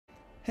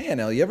Hey,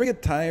 NL, you ever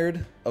get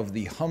tired of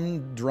the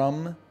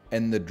humdrum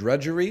and the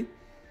drudgery?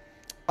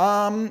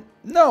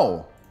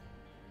 No.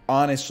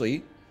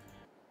 Honestly,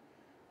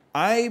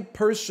 I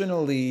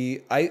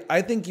personally,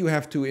 I think you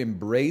have to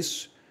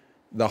embrace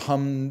the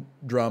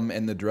humdrum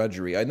and the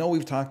drudgery. I know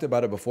we've talked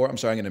about it before. I'm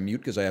sorry, I'm going to mute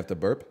because I have to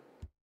burp.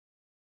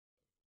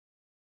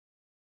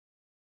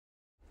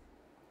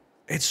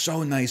 It's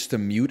so nice to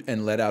mute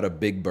and let out a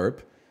big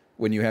burp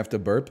when you have to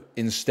burp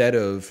instead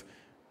of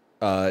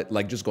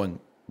like just going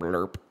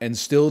blurp and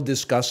still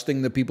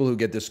disgusting the people who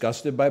get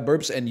disgusted by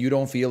burps and you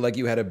don't feel like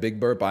you had a big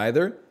burp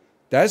either.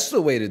 That's the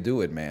way to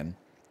do it, man.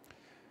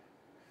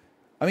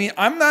 I mean,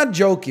 I'm not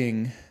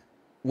joking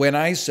when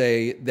I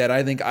say that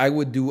I think I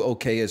would do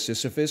okay as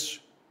Sisyphus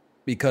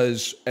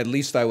because at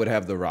least I would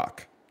have the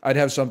rock. I'd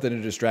have something to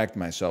distract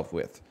myself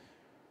with.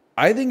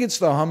 I think it's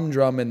the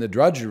humdrum and the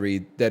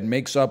drudgery that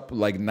makes up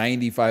like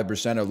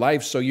 95% of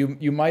life. So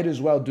you might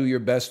as well do your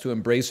best to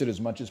embrace it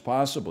as much as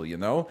possible, you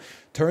know?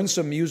 Turn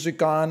some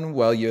music on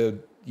while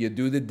you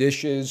do the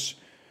dishes.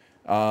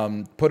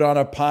 Put on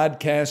a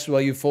podcast while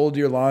you fold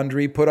your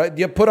laundry. Put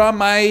on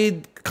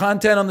my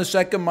content on the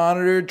second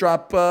monitor.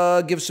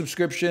 Give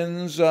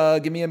subscriptions.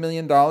 Give me $1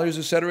 million,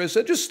 etc.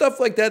 So just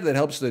stuff like that that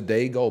helps the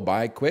day go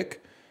by quick.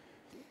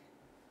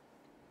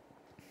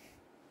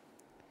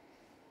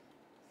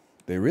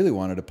 They really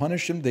wanted to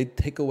punish him. They'd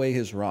take away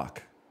his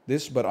rock.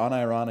 This, but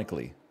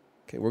unironically.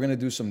 Okay, we're going to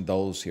do some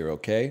dulls here,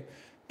 okay?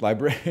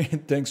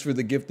 Librarian, thanks for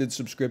the gifted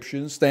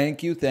subscriptions.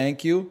 Thank you,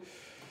 thank you.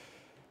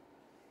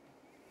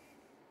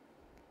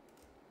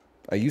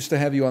 I used to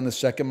have you on the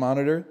second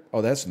monitor.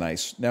 Oh, that's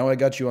nice. Now I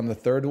got you on the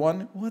third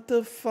one. What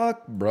the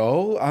fuck,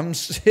 bro? I'm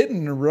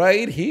sitting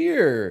right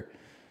here.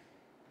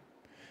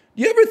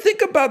 You ever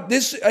think about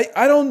this?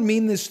 I don't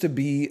mean this to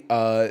be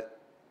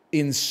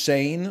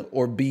insane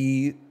or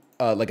be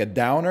like a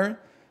downer.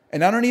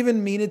 And I don't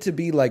even mean it to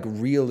be like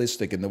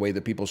realistic in the way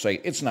that people say,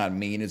 it's not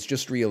mean, it's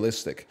just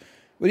realistic.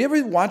 But you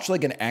ever watch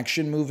like an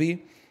action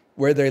movie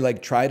where they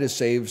like try to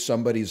save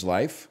somebody's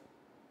life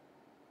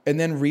and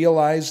then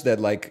realize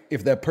that like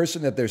if that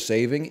person that they're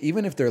saving,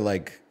 even if they're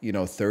like,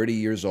 30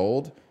 years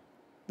old,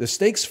 the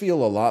stakes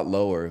feel a lot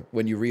lower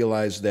when you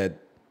realize that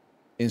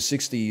in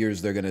 60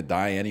 years they're going to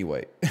die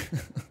anyway.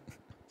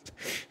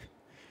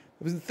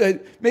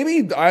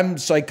 Maybe I'm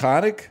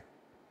psychotic.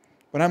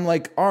 But I'm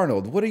like,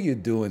 Arnold, what are you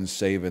doing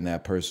saving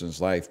that person's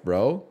life,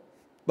 bro?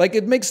 Like,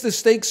 it makes the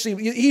stakes seem...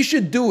 He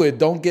should do it,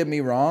 don't get me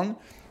wrong.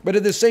 But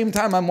at the same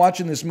time, I'm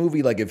watching this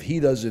movie like, if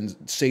he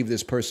doesn't save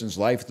this person's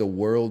life, the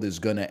world is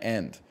going to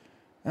end.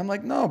 I'm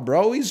like, no,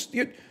 bro,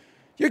 you're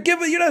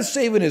not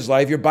saving his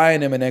life. You're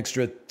buying him an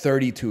extra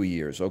 32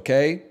 years,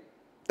 okay?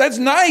 That's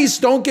nice,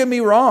 don't get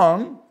me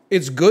wrong.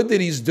 It's good that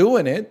he's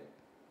doing it.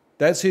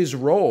 That's his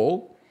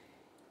role.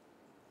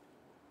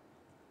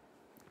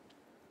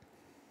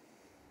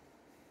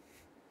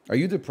 Are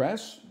you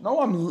depressed?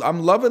 No, I'm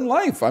loving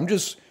life. I'm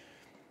just,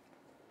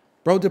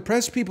 bro,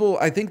 depressed people,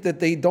 I think that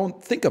they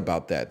don't think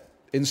about that.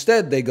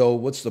 Instead, they go,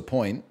 what's the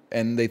point?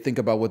 And they think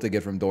about what they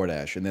get from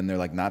DoorDash. And then they're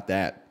like, not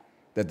that.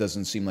 That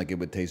doesn't seem like it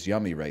would taste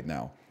yummy right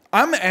now.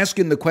 I'm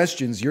asking the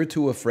questions you're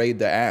too afraid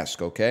to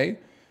ask, okay?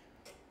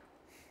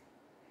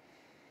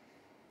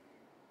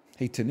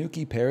 Hey,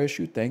 Tanuki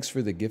Parachute, thanks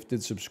for the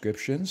gifted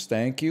subscriptions.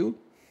 Thank you.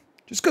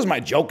 Just because my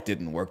joke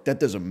didn't work, that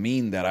doesn't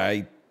mean that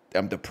I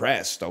am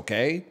depressed,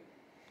 okay?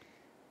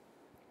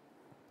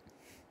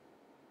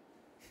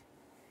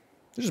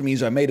 This just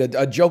means I made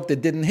a joke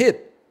that didn't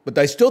hit. But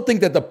I still think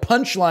that the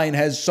punchline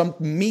has some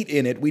meat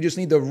in it. We just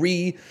need to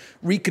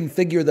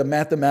reconfigure the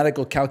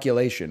mathematical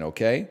calculation,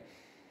 okay?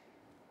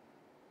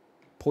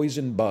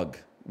 Poison bug.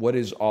 What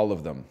is all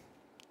of them?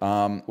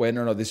 Wait,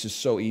 no, this is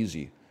so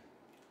easy.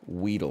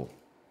 Weedle.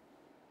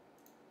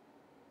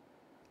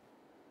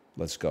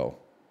 Let's go.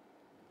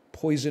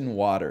 Poison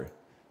water.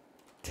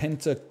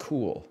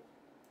 Tentacool.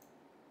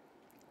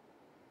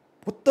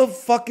 What the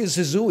fuck is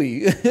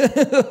Hizui?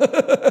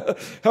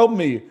 Help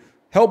me.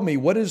 Help me.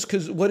 What is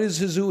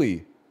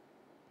Hizui?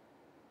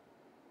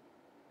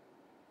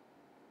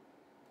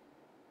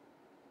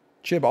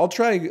 Chib, I'll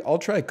try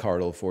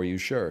Cardle for you,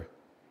 sure.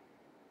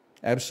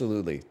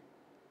 Absolutely.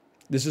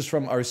 This is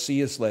from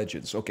Arceus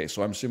Legends. Okay,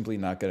 so I'm simply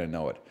not going to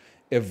know it.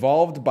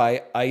 Evolved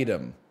by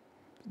item.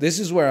 This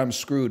is where I'm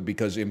screwed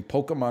because in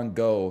Pokemon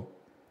Go...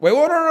 Wait,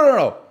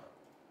 no.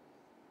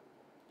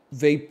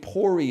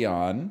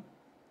 Vaporeon...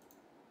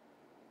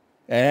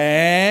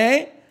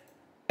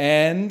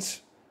 And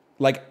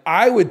like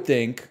I would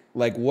think,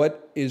 like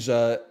what is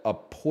a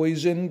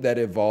poison that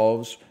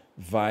evolves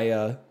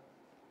via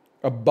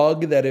a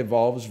bug that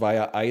evolves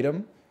via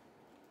item?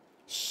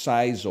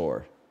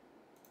 Scizor.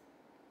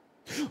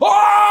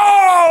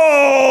 Oh!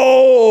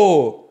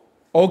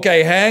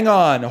 Okay, hang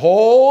on.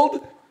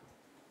 Hold.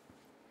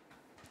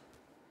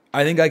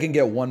 I think I can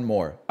get one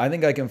more. I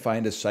think I can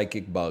find a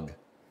psychic bug.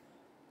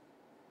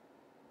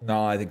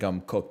 No, I think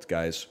I'm cooked,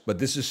 guys. But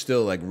this is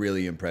still, like,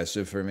 really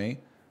impressive for me.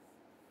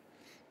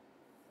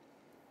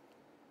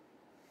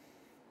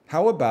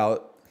 How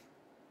about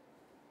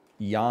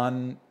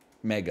Yan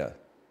Mega?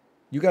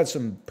 You got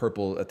some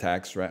purple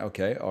attacks, right?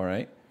 Okay, all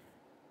right.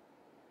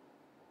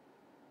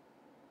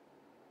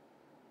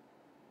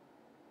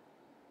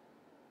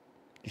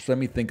 Just let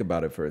me think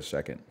about it for a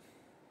second.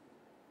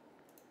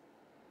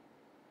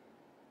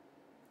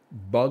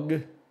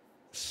 Bug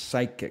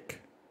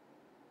psychic.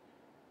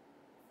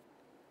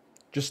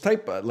 Just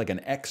type like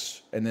an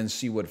X and then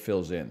see what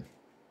fills in.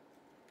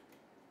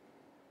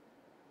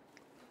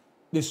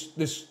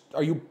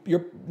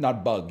 You're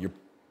not bug, you're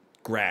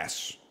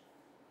grass.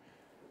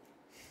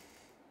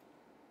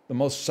 The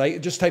most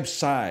just type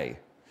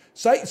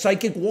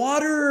psychic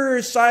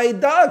water,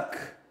 duck.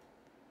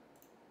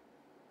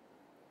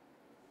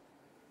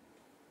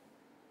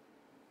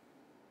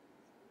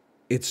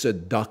 It's a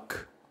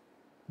duck.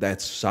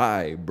 That's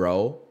Psy,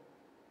 bro.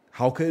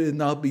 How could it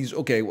not be?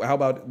 Okay, how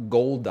about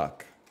gold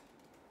duck?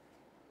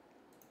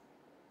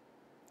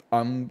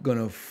 I'm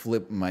gonna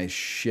flip my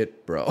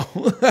shit, bro.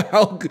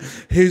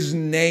 His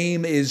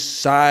name is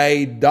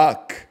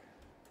Psyduck.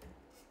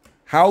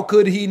 How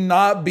could he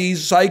not be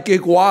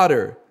psychic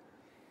water?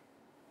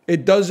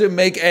 It doesn't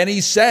make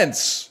any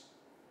sense.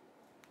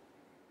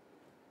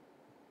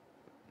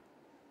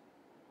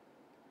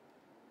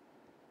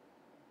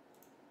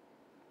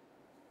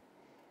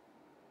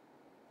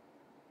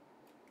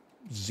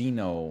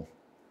 Xeno.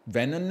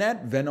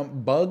 Venonet?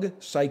 Venom bug?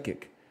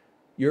 Psychic.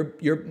 You're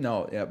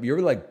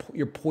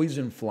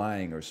poison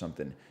flying or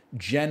something.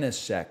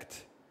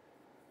 Genesect.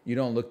 You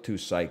don't look too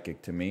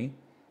psychic to me.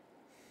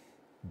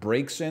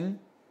 Breaks in.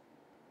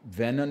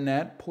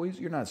 Venonet. Poison.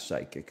 You're not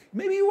psychic.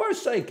 Maybe you are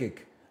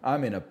psychic.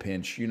 I'm in a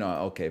pinch. You know,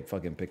 okay,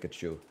 fucking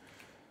Pikachu.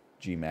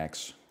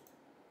 G-Max.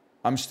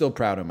 I'm still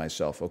proud of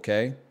myself,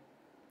 okay?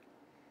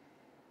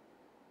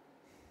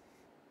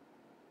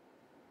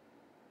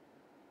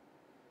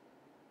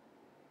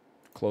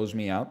 Close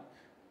me out.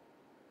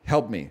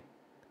 Help me.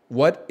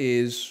 What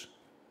is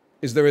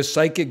there a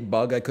psychic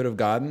bug I could have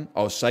gotten?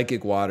 Oh,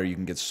 psychic water, you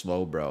can get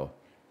slow, bro.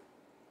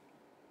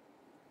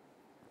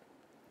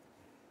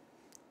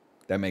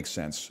 That makes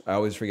sense. I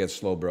always forget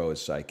slow bro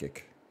is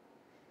psychic.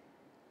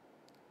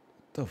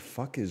 What the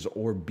fuck is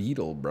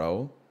orbital,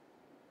 bro?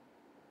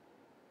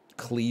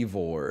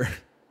 Cleavor.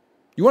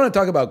 You want to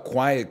talk about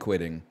quiet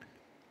quitting?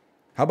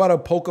 How about a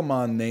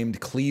Pokemon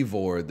named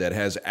Cleavor that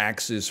has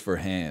axes for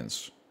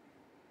hands?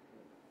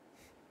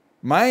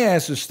 My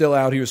ass is still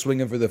out here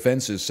swinging for the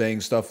fences, saying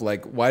stuff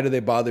like, why do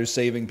they bother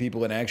saving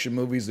people in action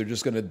movies? They're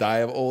just going to die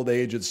of old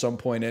age at some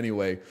point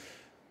anyway.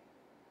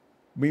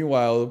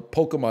 Meanwhile,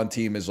 Pokemon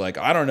team is like,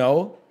 I don't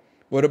know.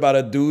 What about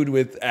a dude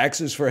with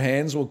axes for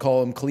hands? We'll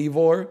call him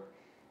Cleavor.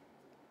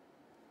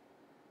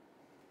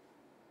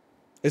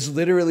 It's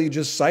literally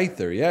just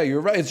Scyther. Yeah, you're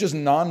right. It's just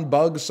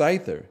non-bug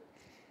Scyther.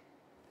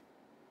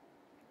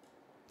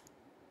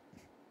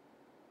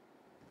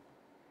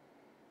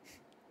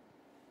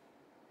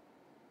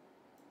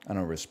 I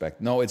don't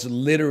respect. No, it's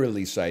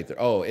literally Scyther.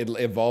 Oh, it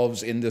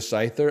evolves into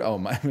Scyther? Oh,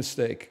 my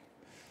mistake.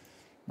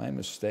 My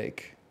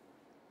mistake.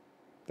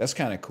 That's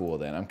kind of cool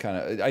then.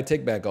 I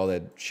take back all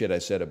that shit I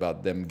said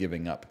about them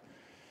giving up.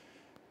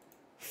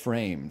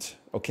 Framed.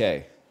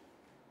 Okay.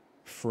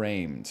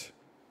 Framed.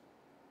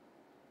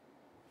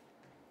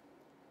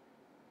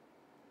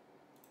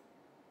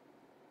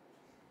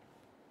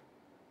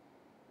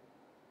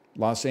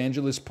 Los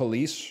Angeles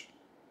Police.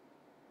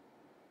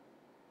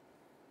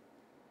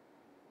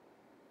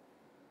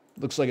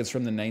 Looks like it's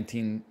from the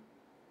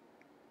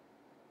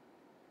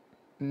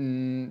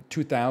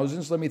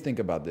 2000s. Let me think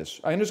about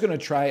this. I'm just going to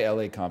try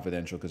LA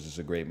Confidential because it's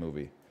a great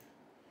movie.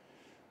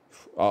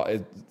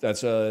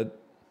 That's a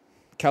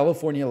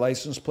California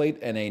license plate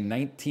and a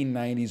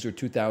 1990s or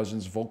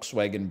 2000s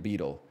Volkswagen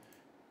Beetle.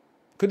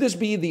 Could this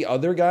be the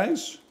other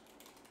guys?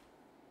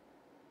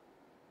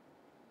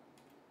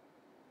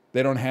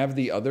 They don't have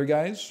the other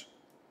guys?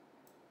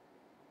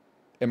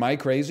 Am I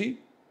crazy?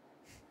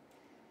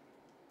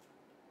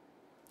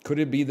 Could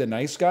it be the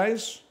nice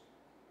guys?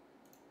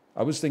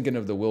 I was thinking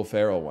of the Will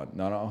Ferrell one.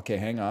 No, okay,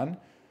 hang on.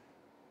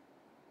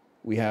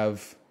 We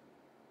have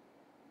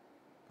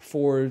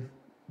 4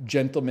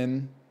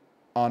 gentlemen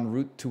en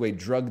route to a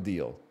drug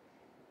deal.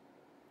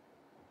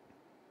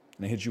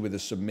 And I hit you with a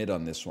submit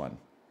on this one.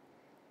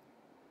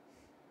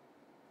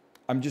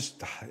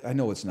 I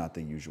know it's not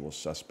the usual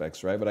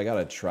suspects, right? But I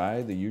gotta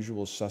try the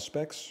usual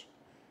suspects.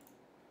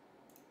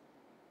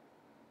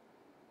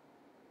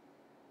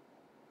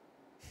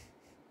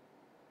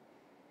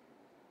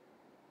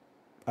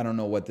 I don't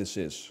know what this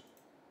is.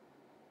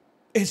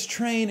 It's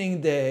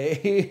training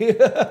day.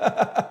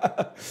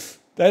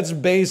 That's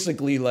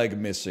basically like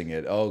missing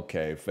it.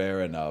 Okay,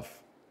 fair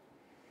enough.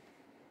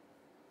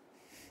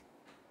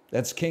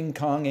 That's King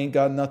Kong ain't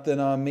got nothing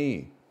on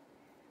me.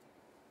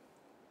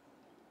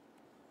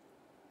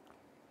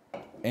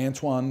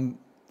 Antoine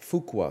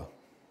Fuqua.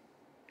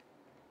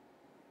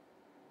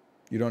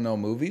 You don't know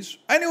movies?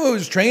 I knew it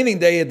was training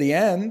day at the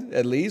end,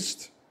 at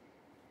least.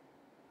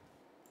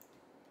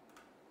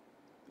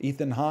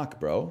 Ethan Hawke,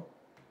 bro.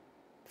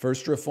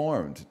 First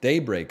Reformed.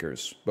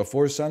 Daybreakers.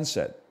 Before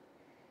Sunset.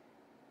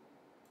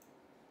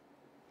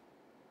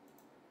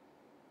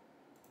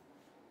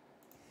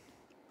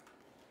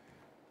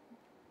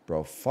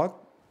 Bro,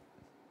 fuck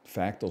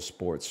Factal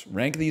Sports.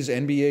 Rank these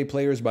NBA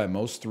players by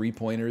most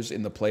three-pointers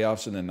in the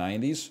playoffs in the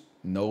 90s.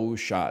 No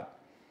shot.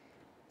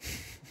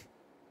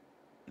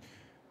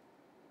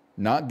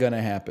 Not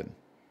gonna happen.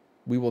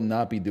 We will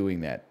not be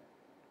doing that.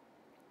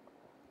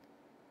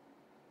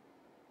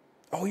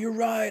 Oh, you're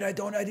right. I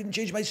didn't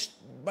change my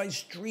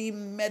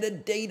stream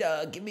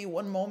metadata. Give me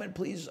one moment,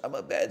 please. I'm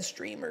a bad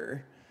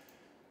streamer.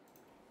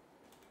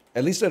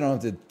 At least I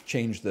don't have to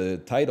change the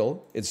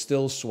title. It's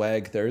still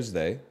Swag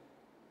Thursday.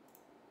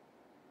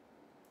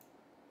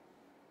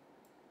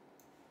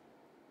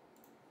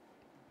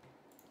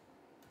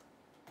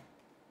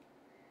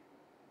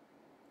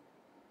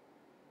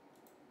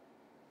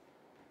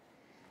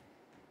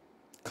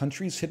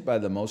 Countries hit by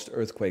the most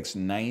earthquakes,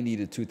 90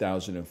 to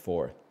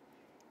 2004.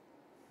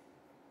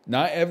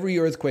 Not every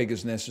earthquake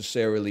is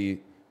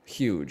necessarily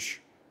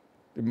huge.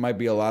 There might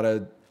be a lot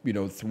of,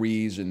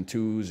 threes and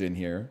twos in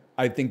here.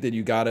 I think that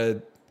you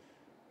gotta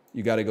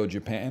go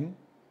Japan.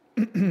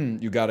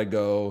 You gotta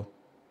go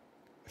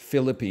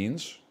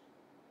Philippines.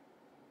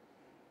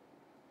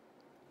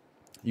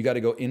 You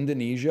gotta go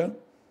Indonesia.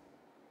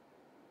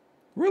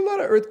 There were a lot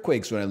of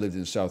earthquakes when I lived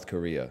in South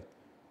Korea.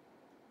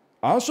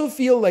 I also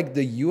feel like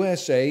the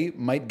USA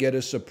might get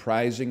a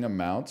surprising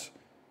amount.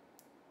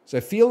 So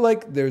I feel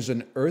like there's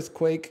an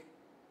earthquake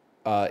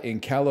in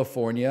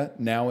California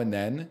now and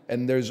then,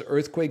 and there's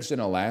earthquakes in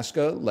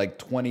Alaska like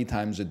 20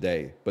 times a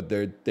day, but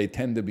they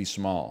tend to be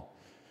small.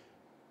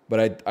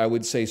 But I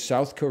would say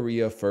South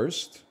Korea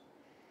first,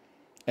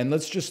 and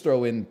let's just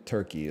throw in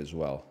Turkey as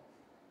well.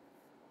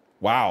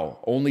 Wow,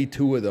 only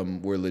 2 of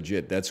them were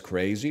legit. That's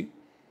crazy.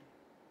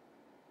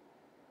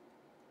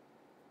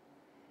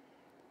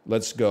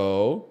 Let's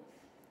go.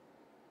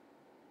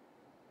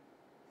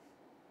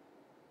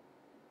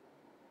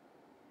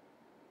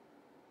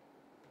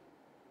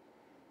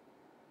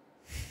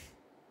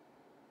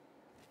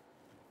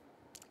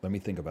 Let me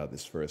think about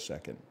this for a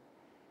second.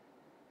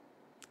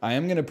 I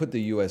am going to put the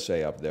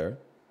USA up there.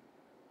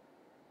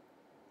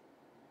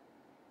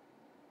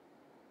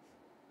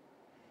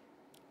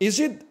 Is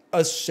it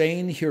a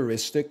sane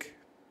heuristic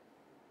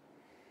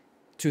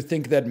to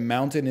think that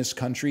mountainous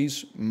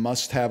countries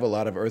must have a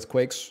lot of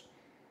earthquakes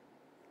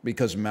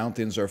because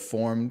mountains are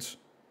formed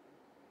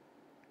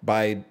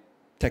by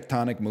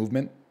tectonic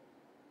movement?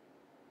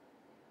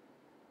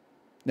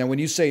 Now, when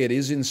you say it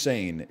is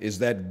insane, is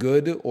that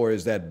good or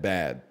is that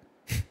bad?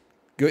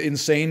 Good,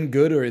 insane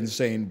good or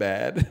insane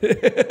bad?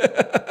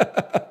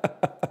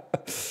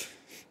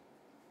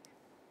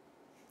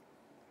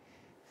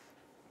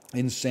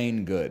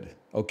 Insane good.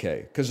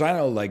 Okay. Because I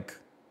know,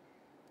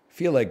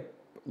 feel like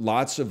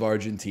lots of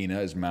Argentina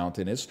is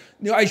mountainous.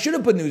 I should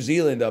have put New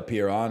Zealand up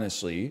here,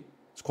 honestly.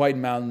 It's quite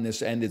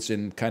mountainous and it's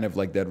in kind of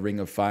like that Ring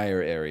of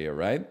Fire area,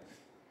 right?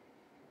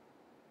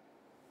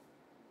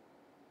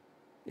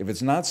 If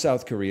it's not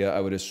South Korea, I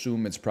would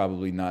assume it's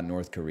probably not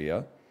North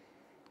Korea.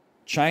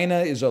 China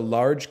is a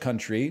large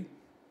country.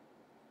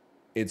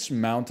 It's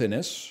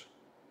mountainous.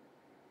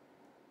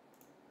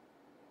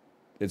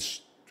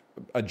 It's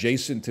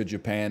adjacent to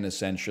Japan,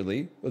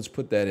 essentially. Let's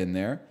put that in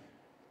there.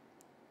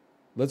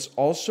 Let's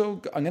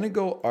also, I'm going to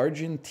go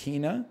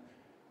Argentina.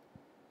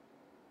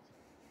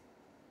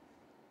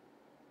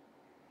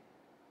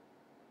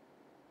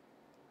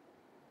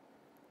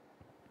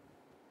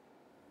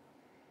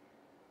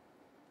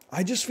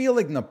 I just feel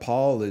like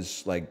Nepal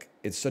is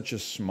it's such a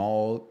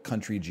small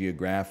country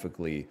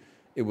geographically,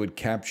 it would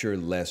capture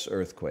less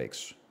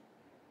earthquakes.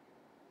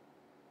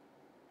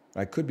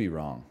 I could be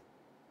wrong.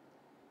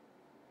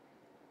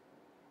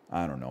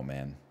 I don't know,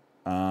 man.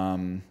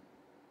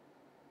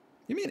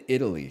 You mean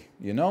Italy,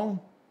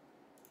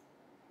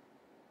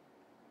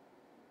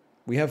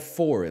 We have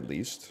 4 at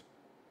least.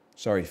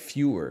 Sorry,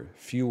 fewer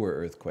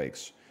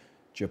earthquakes.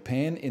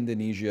 Japan,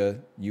 Indonesia,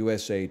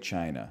 USA,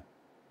 China.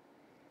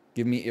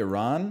 Give me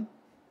Iran,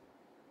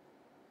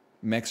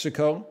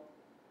 Mexico,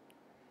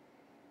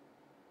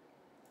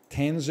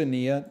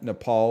 Tanzania,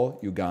 Nepal,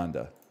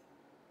 Uganda.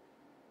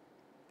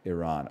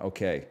 Iran.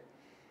 Okay.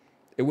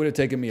 It would have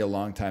taken me a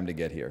long time to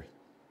get here.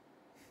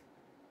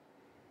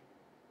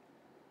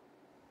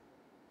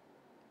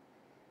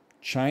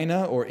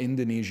 China or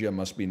Indonesia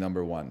must be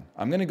number 1.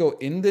 I'm going to go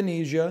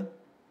Indonesia,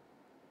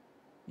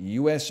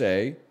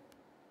 USA,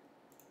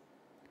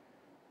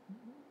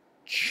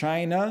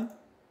 China,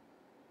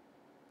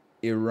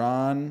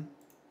 Iran,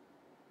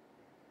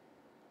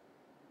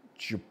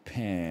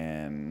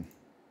 Japan.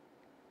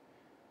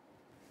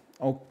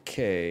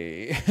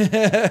 Okay.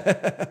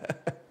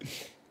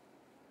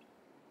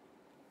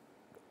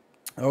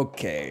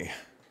 Okay.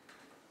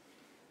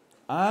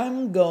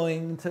 I'm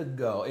going to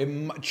go.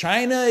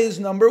 China is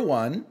number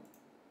 1.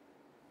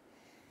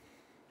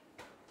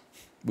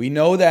 We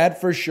know that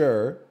for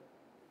sure.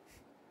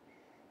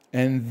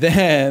 And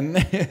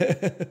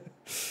then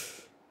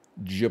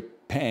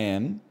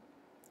Japan.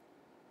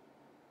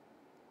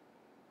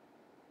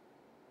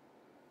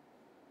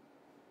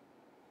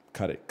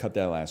 Cut it. Cut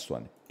that last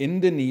one.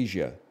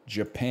 Indonesia,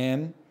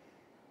 Japan,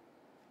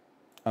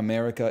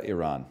 America,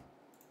 Iran.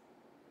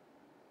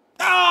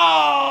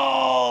 Oh!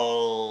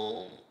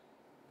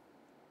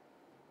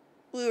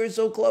 We were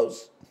so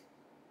close.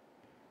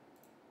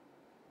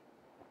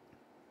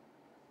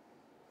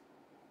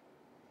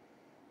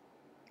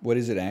 What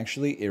is it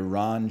actually?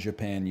 Iran,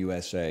 Japan,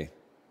 USA.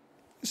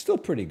 It's still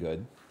pretty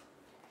good.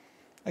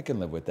 I can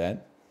live with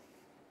that.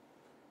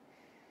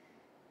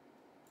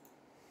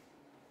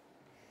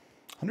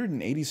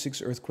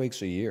 186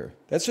 earthquakes a year.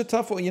 That's a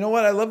tough one. You know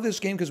what? I love this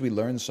game because we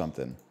learned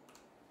something.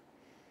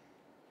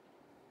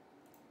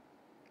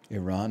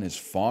 Iran is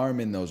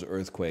farming those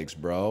earthquakes,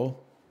 bro.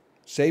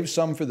 Save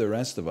some for the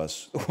rest of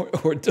us,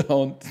 or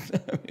don't.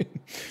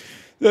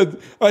 I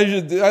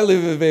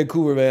live in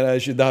Vancouver, man. I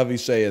should not be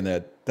saying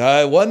that.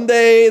 One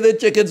day the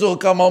chickens will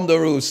come home to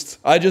roost.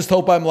 I just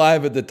hope I'm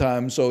live at the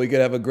time so we could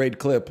have a great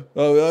clip.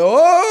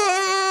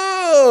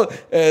 Oh!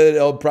 And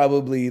I'll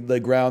probably, the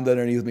ground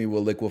underneath me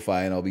will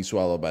liquefy and I'll be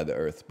swallowed by the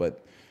earth.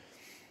 But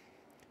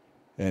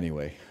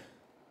anyway.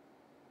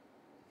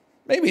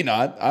 Maybe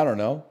not. I don't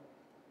know.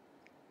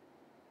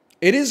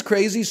 It is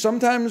crazy.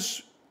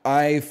 Sometimes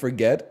I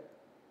forget.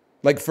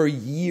 Like for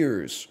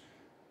years,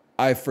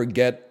 I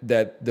forget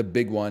that the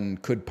big one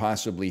could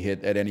possibly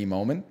hit at any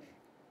moment.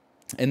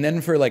 And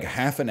then for like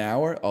half an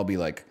hour, I'll be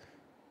like,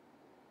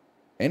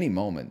 any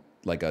moment,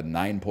 like a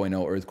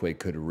 9.0 earthquake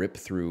could rip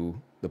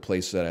through the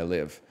place that I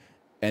live.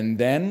 And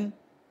then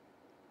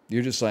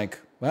you're just like,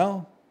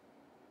 well,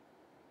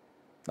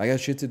 I got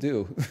shit to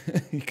do.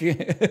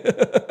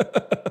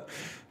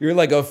 You're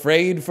like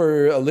afraid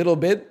for a little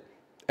bit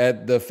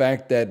at the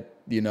fact that,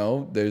 you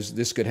know,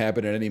 this could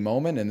happen at any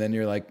moment. And then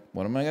you're like,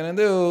 what am I going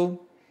to do?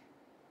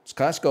 It's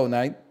Costco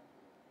night.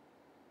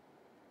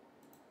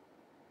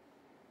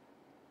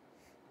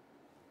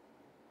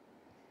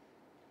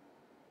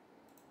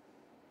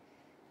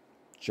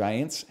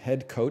 Giants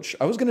head coach.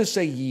 I was going to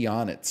say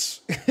Giannis.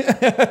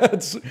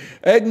 It's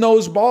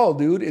egg-nose ball,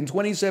 dude. In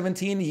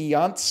 2017,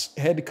 Giants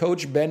head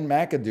coach Ben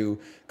McAdoo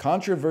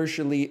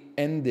controversially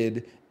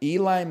ended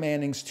Eli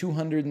Manning's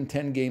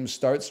 210-game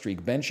start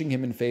streak, benching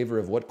him in favor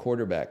of what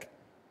quarterback?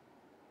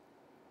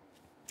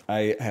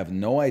 I have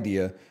no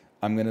idea.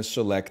 I'm going to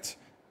select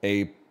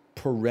a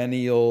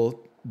perennial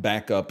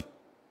backup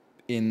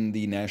in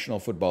the National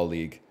Football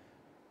League.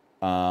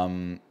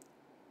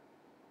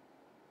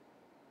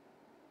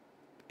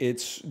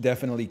 It's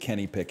definitely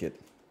Kenny Pickett.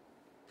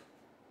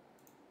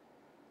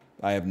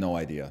 I have no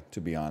idea,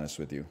 to be honest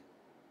with you.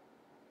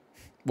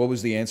 What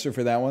was the answer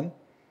for that one?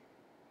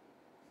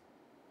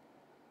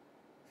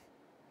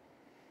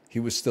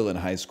 He was still in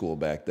high school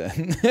back then.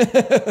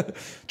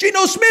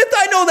 Geno Smith,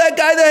 I know that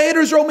guy. The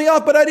haters wrote me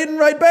off, but I didn't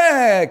write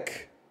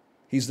back.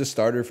 He's the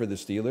starter for the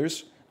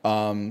Steelers.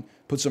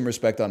 Put some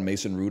respect on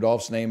Mason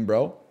Rudolph's name,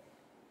 bro.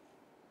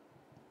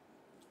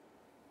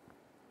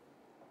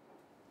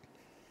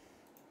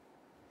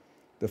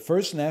 The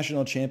first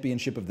national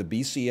championship of the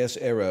BCS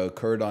era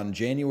occurred on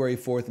January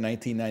 4th,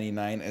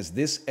 1999, as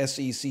this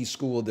SEC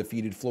school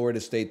defeated Florida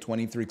State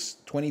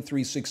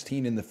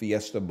 23-16 in the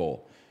Fiesta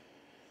Bowl.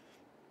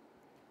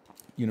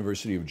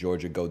 University of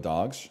Georgia, go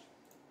Dogs.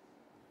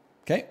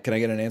 Okay, can I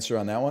get an answer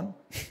on that one?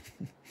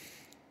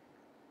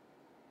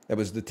 That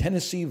was the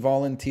Tennessee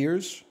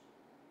Volunteers.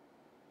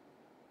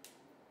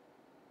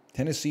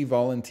 Tennessee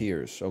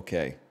Volunteers,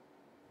 okay.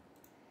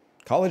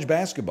 College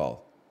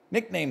basketball.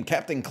 Nicknamed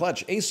Captain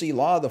Clutch, AC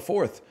Law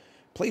IV.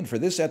 Played for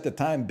this at the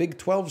time Big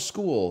 12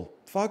 school.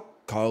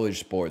 Fuck college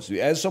sports.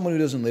 As someone who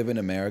doesn't live in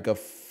America,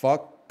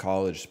 fuck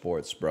college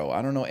sports, bro.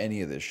 I don't know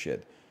any of this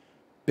shit.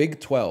 Big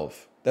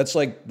 12. That's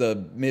like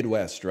the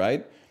Midwest,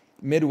 right?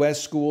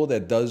 Midwest school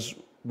that does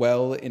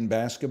well in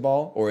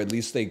basketball, or at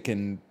least they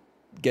can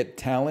get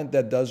talent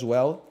that does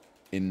well.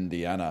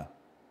 Indiana.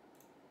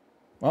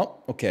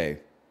 Well, okay.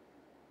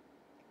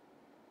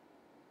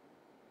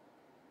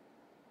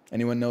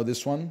 Anyone know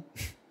this one?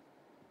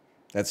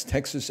 That's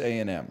Texas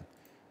A&M.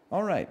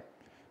 All right.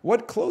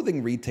 What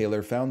clothing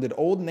retailer founded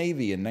Old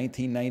Navy in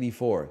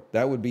 1994?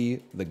 That would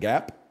be The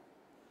Gap.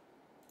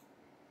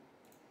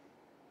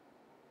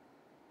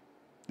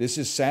 This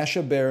is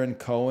Sacha Baron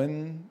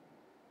Cohen.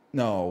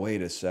 No,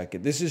 wait a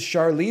second. This is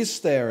Charlize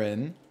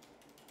Theron.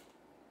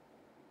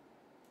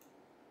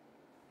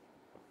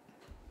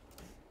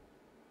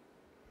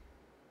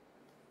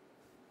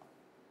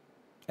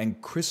 And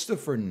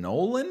Christopher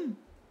Nolan?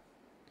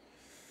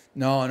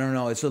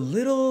 No. It's a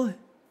little...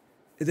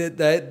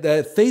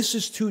 That face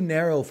is too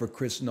narrow for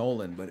Chris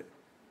Nolan, but...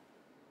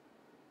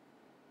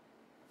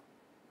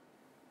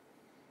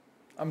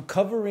 I'm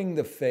covering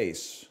the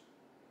face.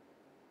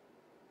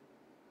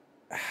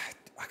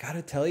 I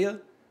gotta tell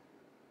you,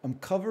 I'm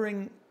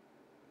covering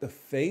the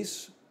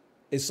face.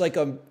 It's like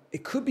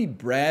it could be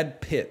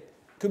Brad Pitt.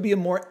 Could be a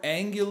more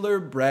angular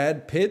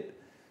Brad Pitt.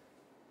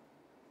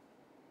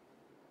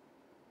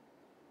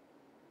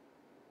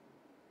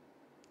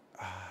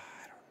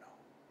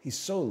 He's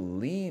so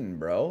lean,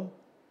 bro.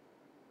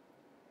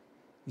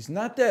 He's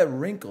not that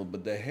wrinkled,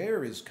 but the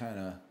hair is kind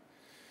of...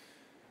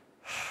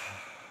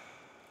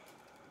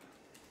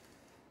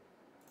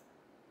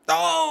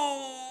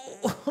 Oh!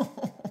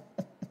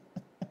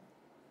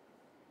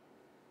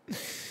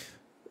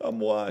 I'm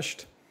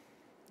washed.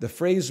 The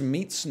phrase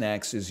meat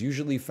snacks is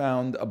usually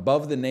found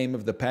above the name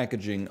of the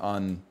packaging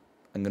on,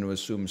 I'm going to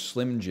assume,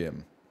 Slim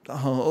Jim.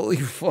 Holy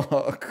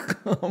fuck.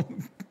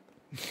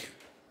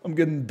 I'm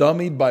getting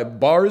dummied by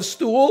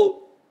Barstool?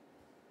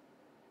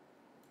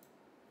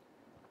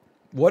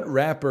 What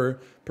rapper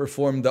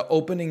performed the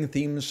opening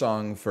theme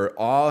song for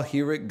Aw,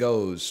 Here It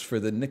Goes for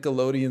the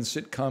Nickelodeon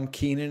sitcom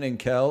Keenan and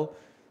Kel?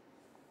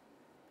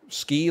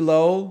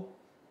 Ski-Lo?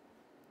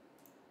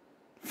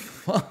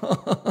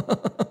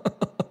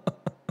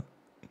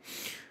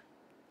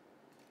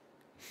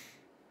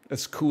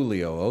 That's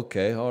Coolio.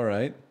 Okay, all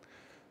right.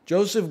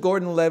 Joseph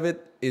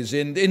Gordon-Levitt is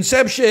in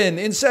Inception.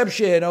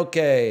 Inception.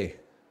 Okay.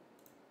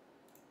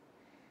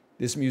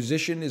 This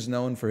musician is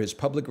known for his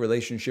public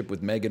relationship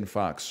with Megan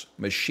Fox.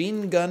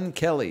 Machine Gun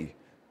Kelly.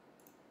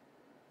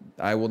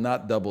 I will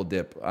not double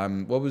dip.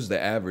 What was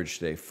the average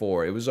today?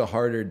 4. It was a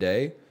harder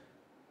day.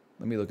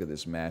 Let me look at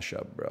this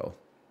mashup, bro.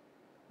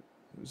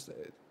 Who's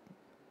that?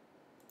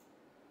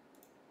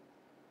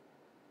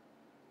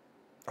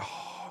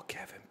 Oh,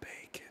 Kevin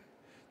Bacon.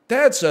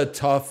 That's a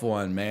tough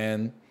one,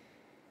 man.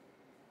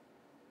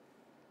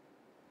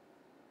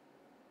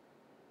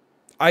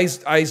 I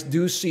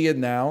do see it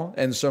now,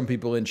 and some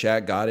people in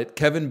chat got it.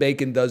 Kevin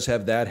Bacon does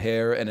have that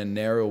hair and a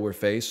narrower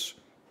face.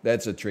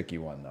 That's a tricky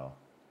one, though.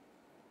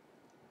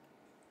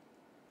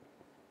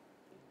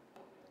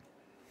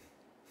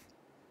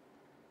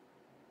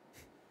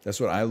 That's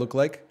what I look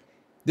like.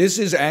 This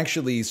is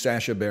actually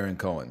Sacha Baron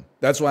Cohen.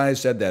 That's why I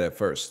said that at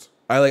first.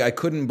 I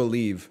couldn't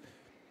believe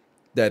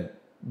that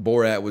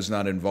Borat was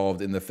not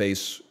involved in the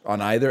face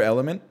on either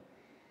element.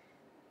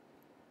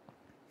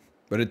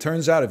 But it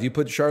turns out if you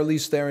put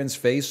Charlize Theron's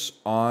face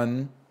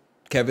on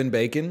Kevin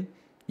Bacon,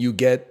 you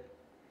get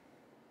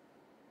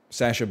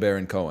Sacha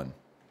Baron Cohen.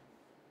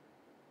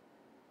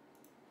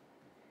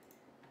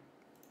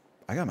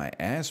 I got my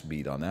ass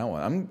beat on that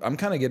one. I'm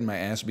kind of getting my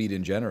ass beat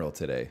in general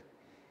today.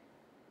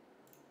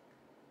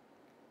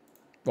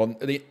 Well,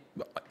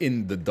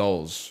 in the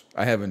dulls.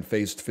 I haven't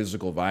faced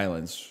physical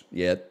violence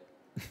yet.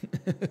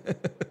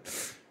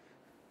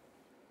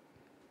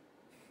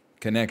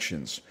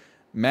 Connections.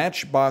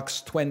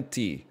 Matchbox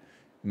 20.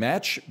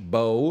 Match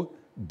bow.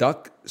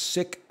 Duck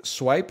sick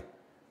swipe.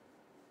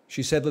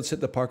 She said, let's hit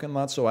the parking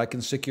lot so I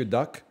can sick your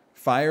duck.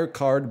 Fire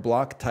card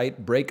block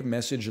tight. Break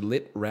message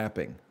lit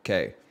rapping.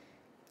 Okay.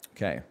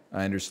 Okay.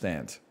 I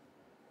understand.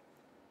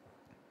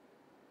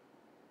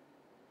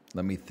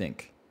 Let me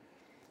think.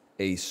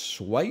 A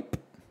swipe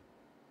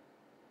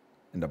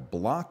and a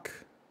block.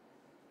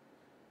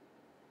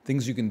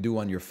 Things you can do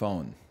on your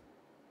phone.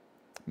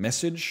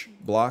 Message,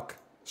 block,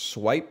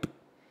 swipe.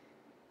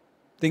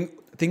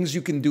 Things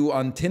you can do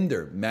on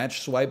Tinder.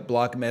 Match, swipe,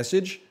 block,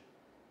 message.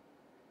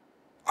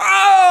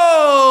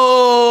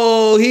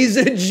 Oh, he's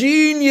a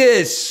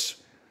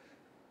genius.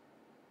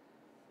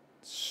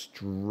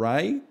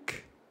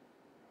 Strike.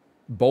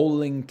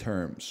 Bowling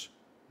terms.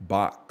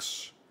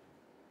 Box.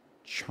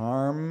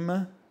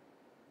 Charm.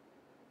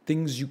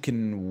 Things you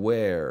can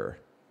wear.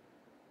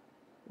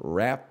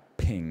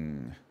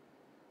 Wrapping.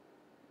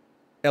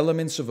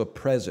 Elements of a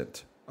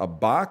present. A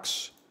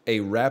box, a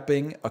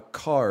wrapping, a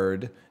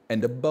card,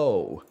 and a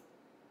bow.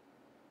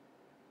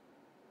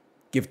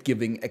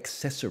 Gift-giving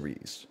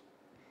accessories.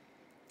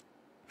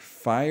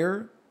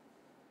 Fire,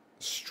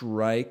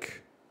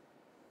 strike,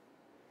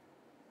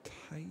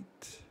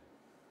 tight,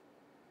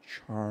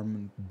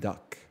 charm,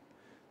 duck.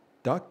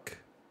 Duck.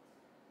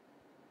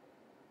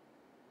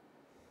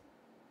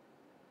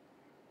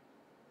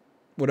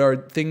 What are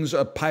things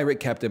a pirate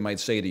captain might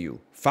say to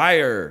you?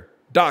 Fire,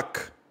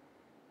 duck.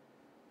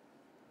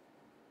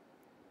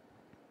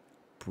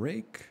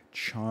 Break,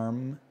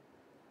 charm,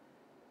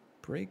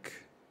 break.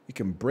 You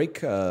can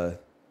break. You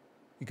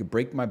could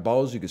break my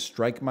balls. You could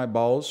strike my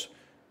balls.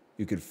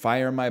 You could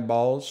fire my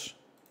balls.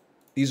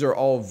 These are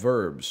all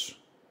verbs.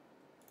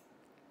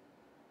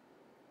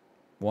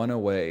 One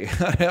away.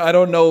 I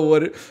don't know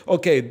what.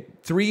 Okay,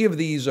 3 of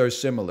these are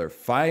similar.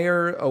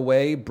 Fire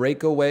away,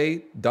 break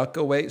away, duck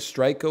away,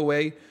 strike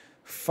away,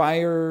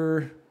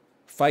 fire,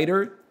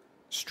 fighter,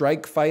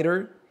 strike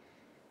fighter.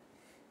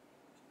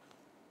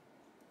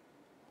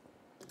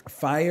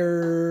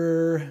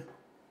 Fire,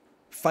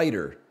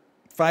 fighter,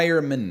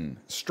 fireman,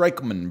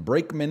 strikeman,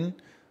 brakeman.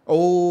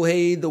 Oh,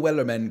 hey, the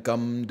wellerman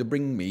come to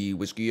bring me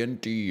whiskey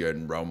and tea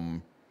and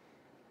rum.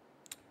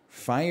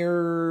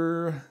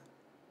 Fire,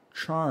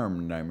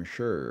 charmed, I'm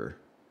sure.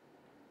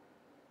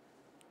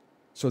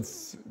 So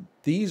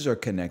these are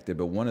connected,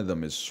 but one of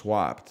them is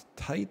swapped.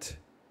 Tight,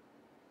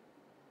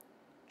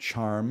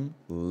 charm,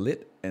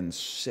 lit, and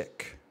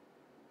sick.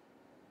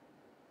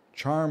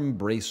 Charm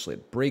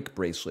bracelet, break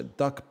bracelet,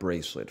 duck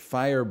bracelet,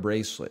 fire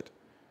bracelet.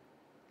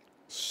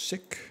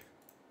 Sick,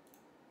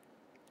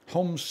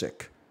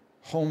 homesick,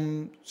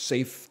 home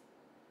safe,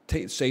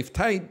 safe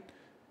tight.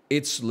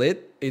 It's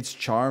lit, it's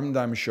charmed,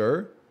 I'm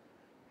sure.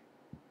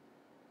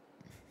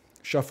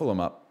 Shuffle them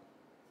up.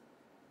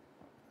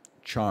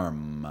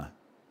 Charm.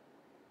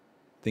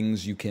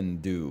 Things you can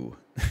do.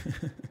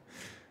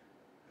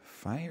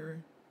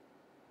 Fire.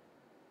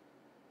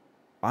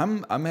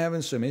 I'm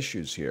having some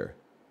issues here.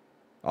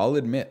 I'll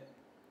admit.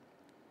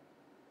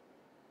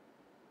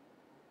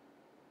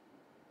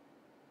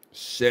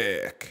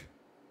 Sick.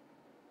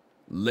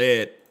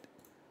 Lit.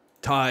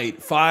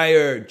 Tight.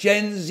 Fire.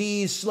 Gen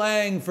Z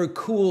slang for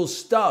cool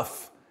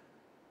stuff.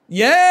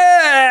 Yeah!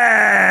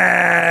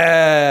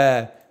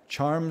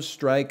 Charm,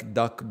 strike,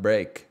 duck,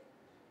 break.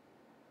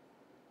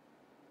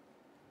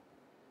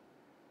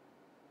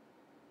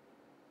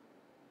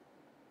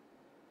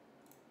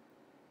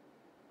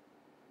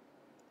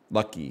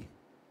 Lucky.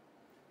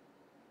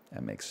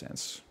 That makes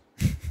sense.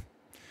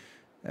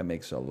 That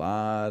makes a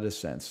lot of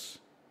sense.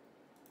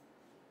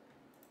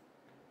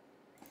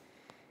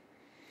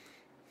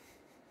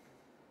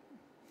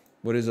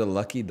 What is a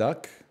lucky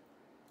duck?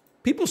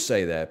 People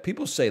say that.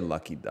 People say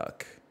lucky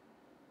duck.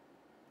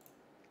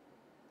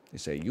 They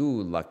say,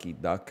 you lucky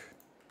duck.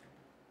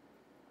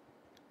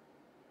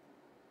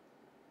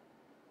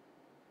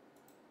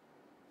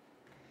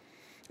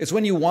 It's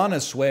when you want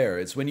to swear.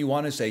 It's when you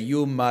want to say,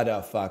 you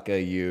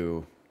motherfucker,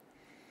 you.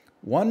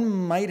 One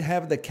might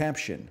have the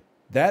caption,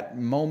 that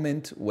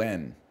moment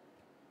when.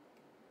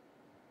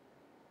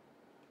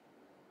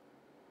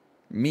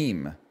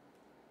 Meme.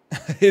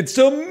 It's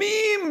a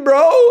meme,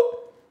 bro.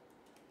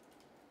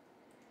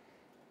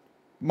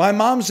 My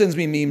mom sends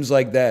me memes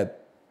like that.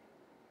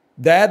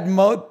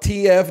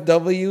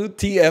 TFW,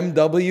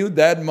 TMW,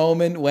 that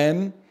moment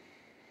when.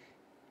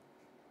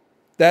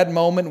 That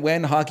moment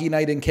when Hockey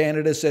Night in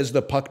Canada says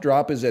the puck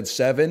drop is at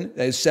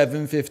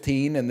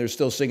 7:15, and they're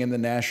still singing the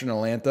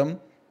national anthem.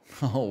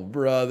 Oh,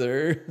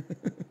 brother.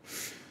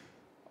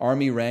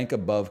 Army rank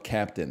above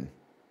captain.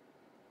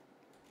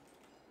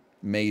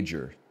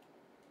 Major.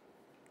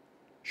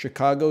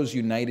 Chicago's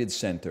United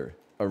Center.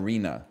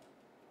 Arena.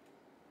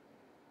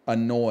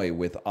 Annoy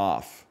with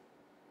off.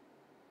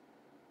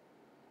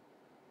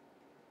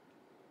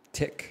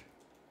 Tick.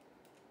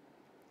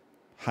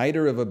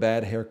 Hider of a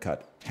bad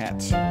haircut. Hat.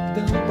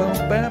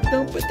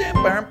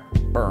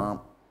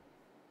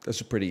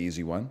 That's a pretty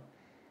easy one.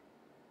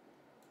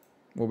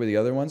 What were the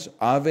other ones?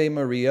 Ave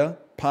Maria.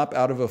 Pop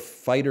out of a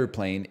fighter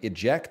plane.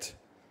 Eject.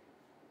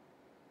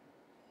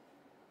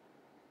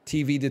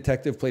 TV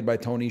detective played by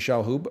Tony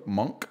Shalhoub.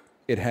 Monk.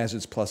 It has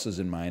its pluses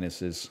and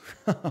minuses.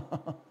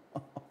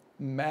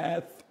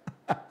 Math.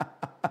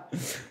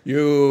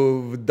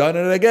 You've done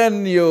it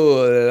again, you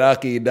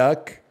lucky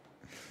duck.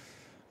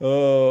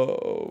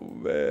 Oh,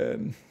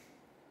 man.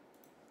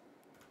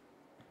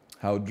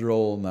 How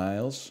droll,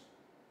 Niles.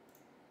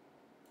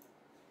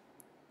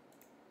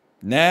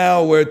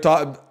 Now we're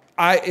talking.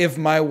 If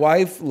my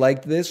wife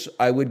liked this,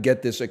 I would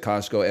get this at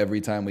Costco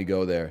every time we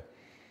go there.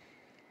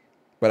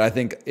 But I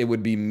think it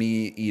would be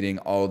me eating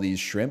all these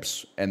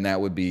shrimps, and that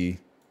would be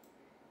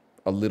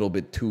a little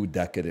bit too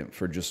decadent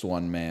for just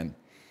one man.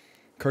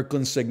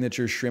 Kirkland's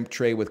signature shrimp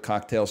tray with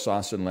cocktail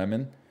sauce and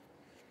lemon.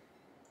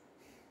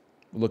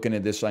 Looking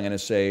at this, I'm going to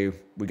say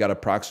we got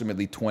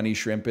approximately 20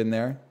 shrimp in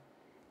there.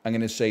 I'm going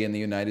to say in the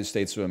United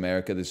States of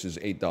America, this is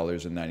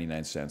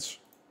 $8.99.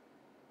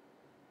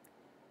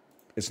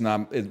 It's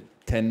not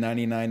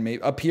 $10.99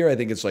 maybe. Up here, I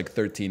think it's like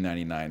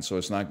 $13.99. So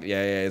it's not.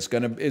 Yeah. It's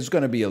gonna be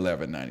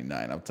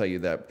 $11.99. I'll tell you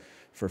that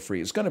for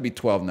free. It's gonna be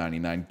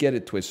 $12.99. Get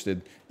it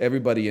twisted.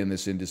 Everybody in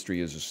this industry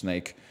is a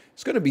snake.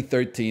 It's gonna be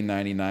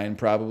 $13.99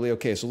 probably.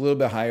 Okay, it's a little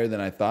bit higher than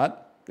I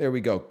thought. There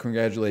we go.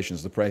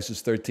 Congratulations. The price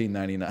is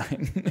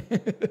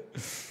 $13.99.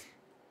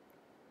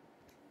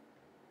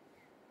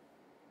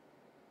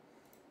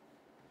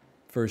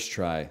 First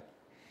try.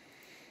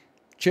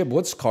 Chib,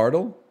 what's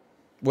Cardle?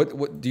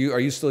 Are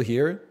you still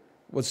here?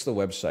 What's the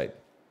website?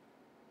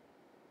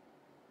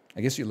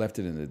 I guess you left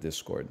it in the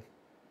Discord.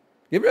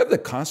 You ever have the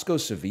Costco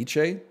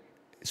ceviche?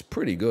 It's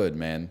pretty good,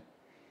 man.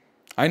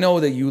 I know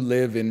that you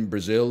live in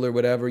Brazil or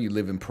whatever. You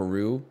live in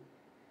Peru.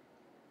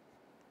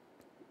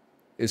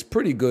 It's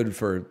pretty good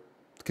for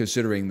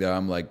considering that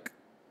I'm like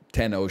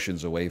 10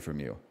 oceans away from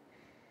you.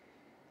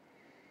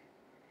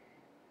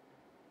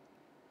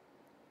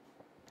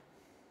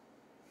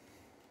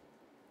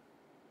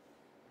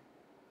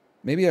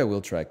 Maybe I will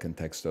try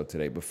Contexto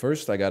today, but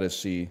first I got to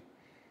see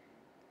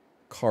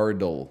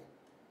Cardle.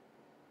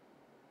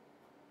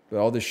 But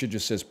all this shit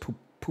just says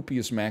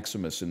Poopius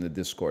Maximus in the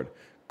Discord.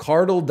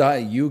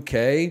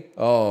 Cardle.uk?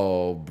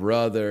 Oh,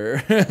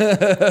 brother.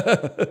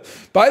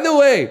 By the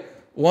way,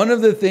 one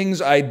of the things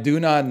I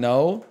do not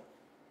know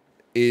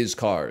is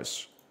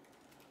cars.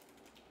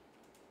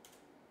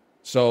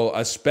 So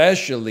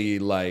especially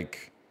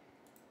like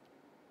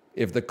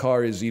if the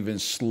car is even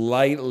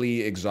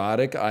slightly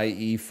exotic,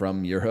 i.e.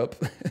 from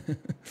Europe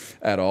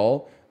at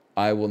all,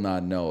 I will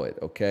not know it,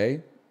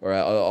 okay? Or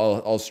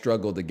I'll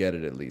struggle to get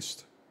it at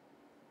least.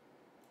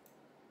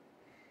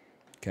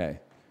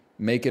 Okay.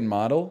 Make and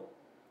model.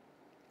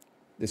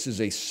 This is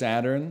a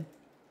Saturn.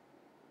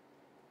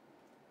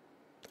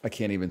 I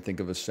can't even think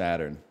of a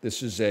Saturn.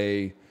 This is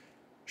a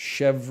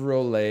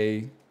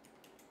Chevrolet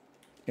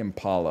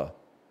Impala.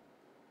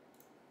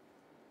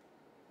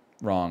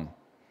 Wrong.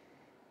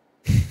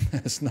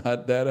 That's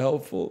not that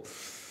helpful.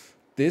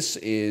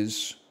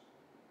 Those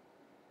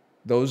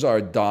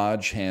are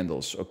Dodge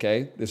handles,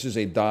 okay? This is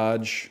a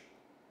Dodge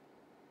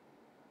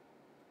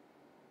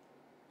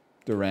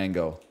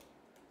Durango.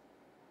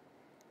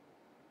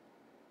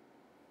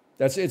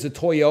 It's a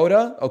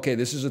Toyota? Okay,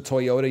 this is a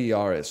Toyota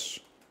Yaris.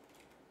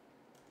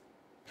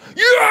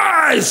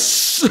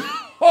 Yes!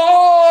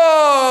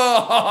 Oh!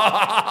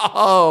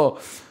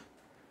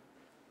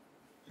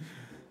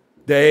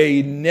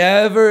 They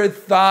never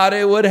thought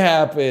it would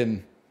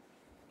happen.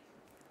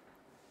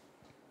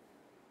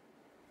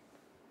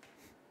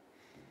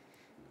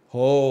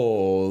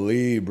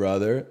 Holy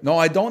brother. No,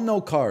 I don't know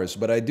cars,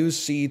 but I do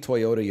see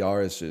Toyota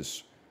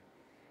Yaris's.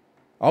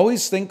 I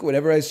always think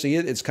whenever I see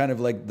it, it's kind of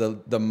like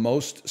the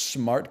most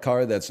smart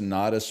car that's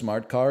not a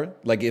smart car.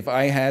 Like if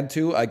I had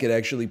to, I could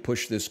actually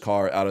push this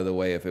car out of the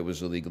way if it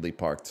was illegally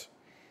parked.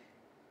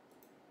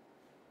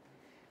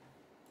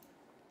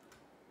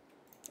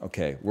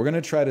 Okay, we're going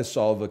to try to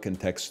solve a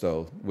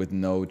contexto with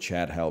no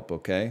chat help,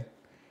 okay?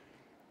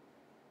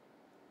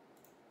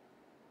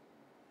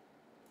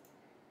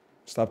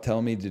 Stop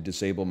telling me to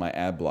disable my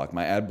ad block.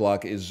 My ad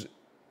block is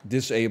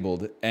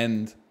disabled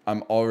and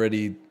I'm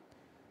already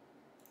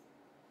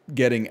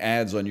getting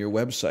ads on your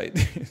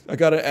website. I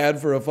got an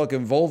ad for a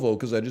fucking Volvo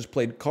because I just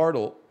played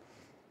Cardle.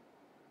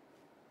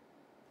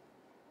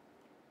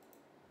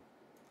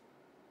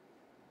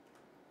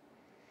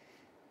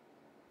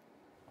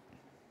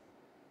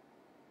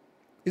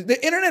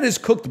 The internet is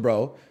cooked,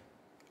 bro.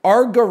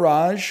 Our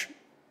garage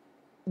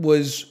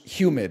was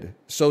humid,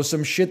 so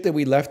some shit that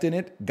we left in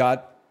it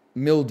got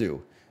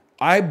mildew.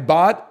 I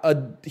bought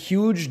a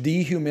huge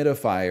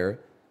dehumidifier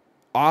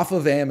off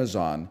of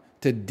Amazon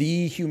to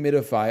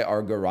dehumidify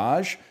our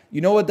garage.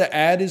 You know what the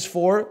ad is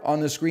for on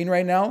the screen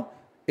right now?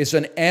 It's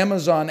an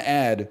Amazon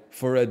ad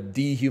for a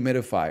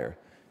dehumidifier.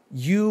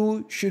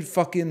 You should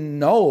fucking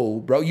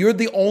know, bro. You're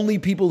the only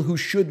people who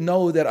should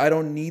know that I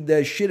don't need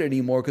that shit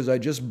anymore because I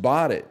just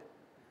bought it.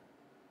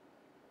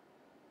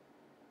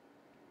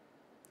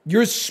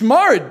 You're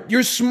smart.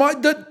 You're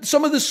smart.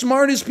 Some of the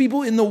smartest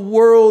people in the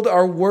world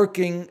are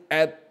working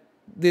at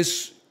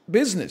this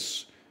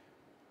business.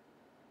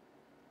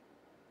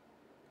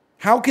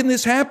 How can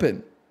this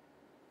happen?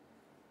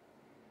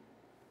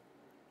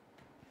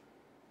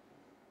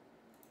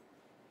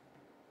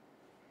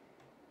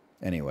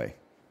 Anyway.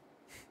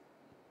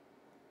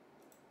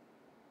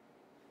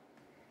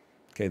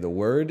 Okay, the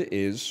word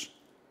is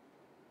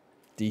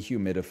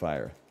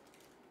dehumidifier.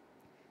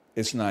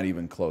 It's not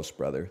even close,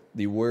 brother.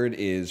 The word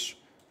is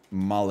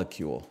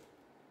molecule.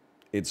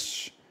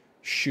 It's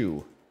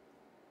shoe.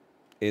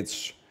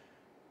 It's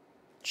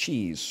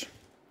cheese.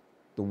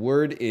 The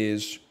word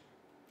is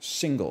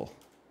single.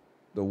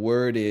 The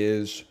word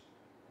is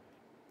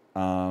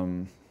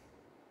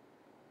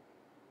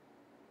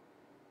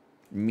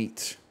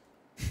meat.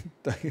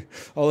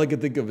 All I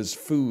can think of is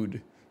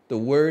food. The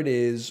word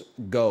is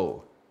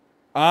go.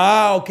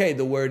 Ah, okay.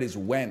 The word is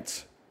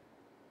went.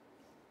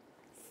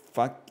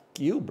 Fuck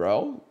you,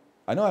 bro.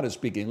 I know how to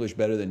speak English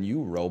better than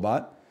you,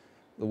 robot.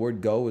 The word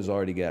go is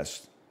already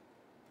guessed.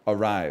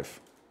 Arrive.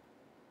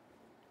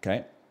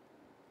 Okay.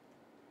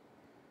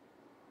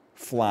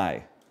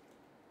 Fly.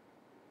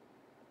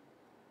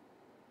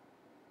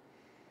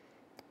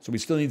 So we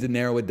still need to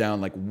narrow it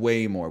down like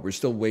way more. We're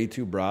still way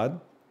too broad.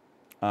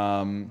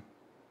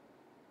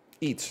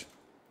 Eat.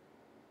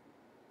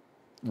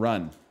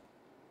 Run.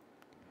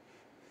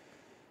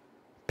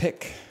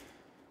 Pick.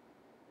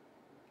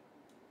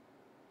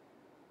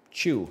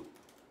 Chew.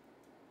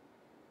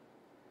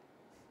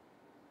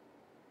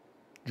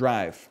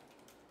 Drive.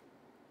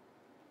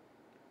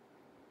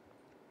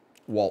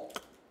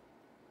 Walk.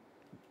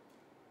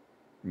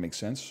 Makes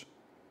sense?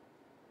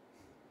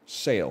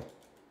 Sail.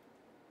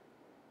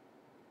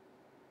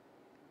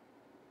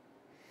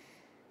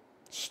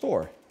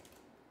 Store.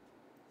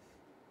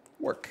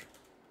 Work.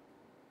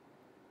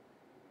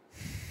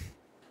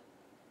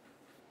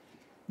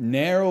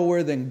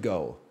 Narrower than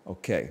go.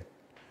 Okay.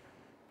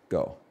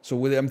 Go.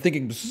 So I'm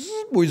thinking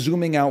we're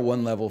zooming out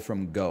one level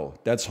from go.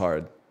 That's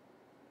hard.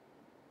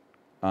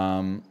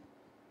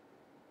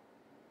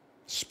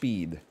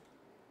 Speed.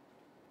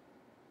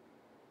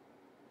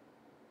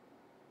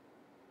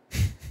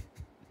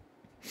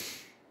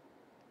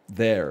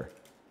 There.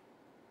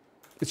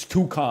 It's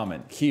too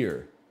common.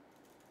 Here.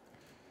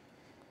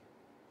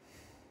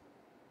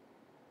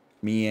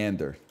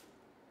 Meander.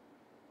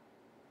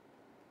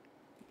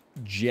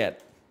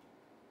 Jet.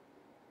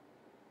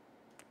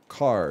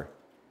 Car.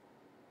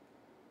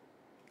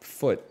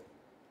 Foot.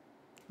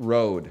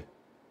 Road.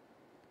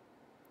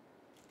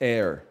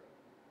 Air.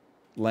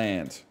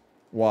 Land.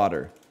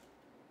 Water.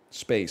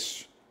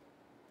 Space.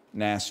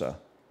 NASA.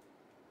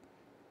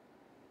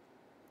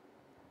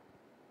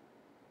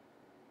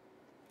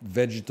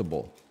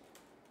 Vegetable.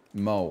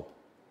 Mow.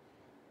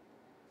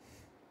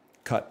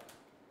 Cut.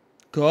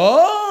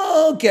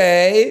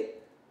 Okay.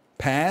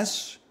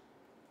 Pass.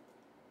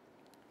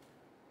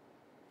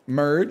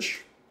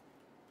 Merge.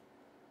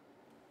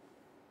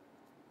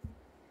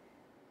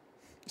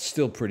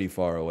 Still pretty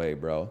far away,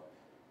 bro.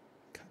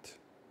 Cut.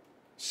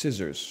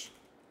 Scissors.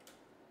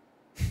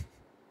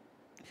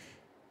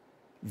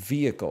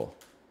 Vehicle.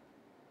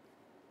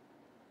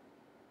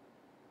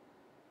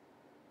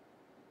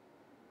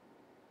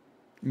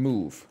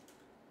 Move.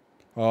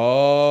 Oh.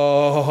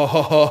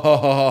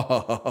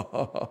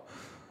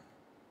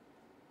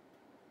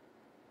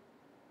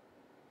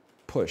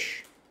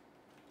 Push.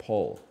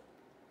 pull.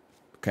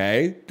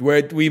 Okay?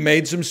 Where we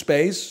made some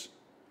space.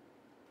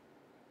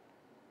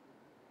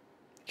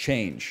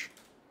 Change.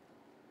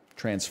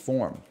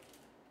 Transform.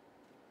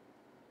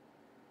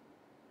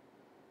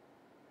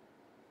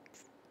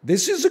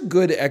 This is a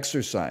good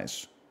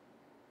exercise.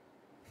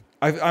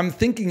 I'm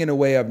thinking in a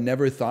way I've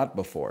never thought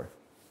before.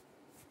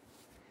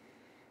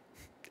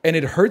 And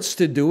it hurts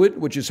to do it,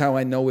 which is how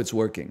I know it's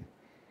working.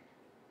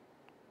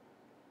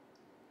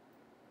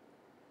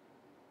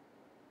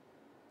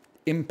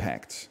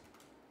 Impact.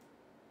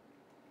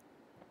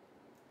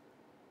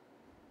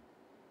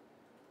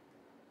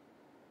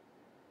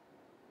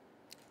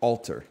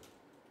 Alter.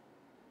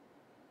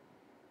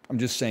 I'm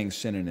just saying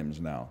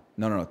synonyms now.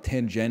 No.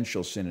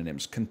 Tangential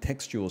synonyms,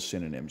 contextual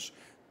synonyms.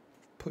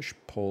 Push,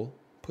 pull,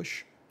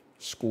 push,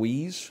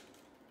 squeeze.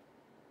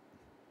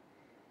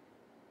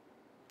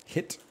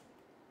 Hit.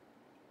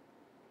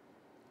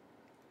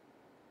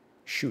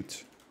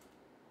 Shoot.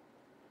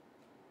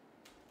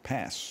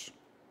 Pass.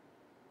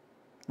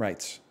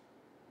 Right.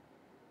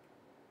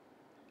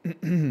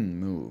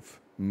 Move.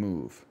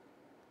 Move.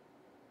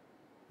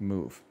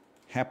 Move.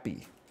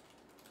 Happy.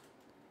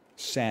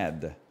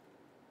 Sad.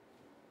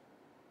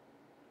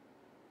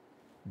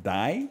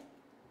 Die.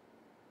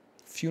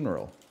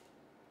 Funeral.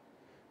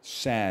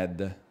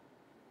 Sad.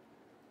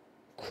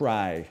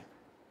 Cry.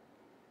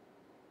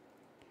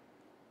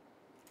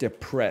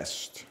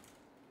 Depressed.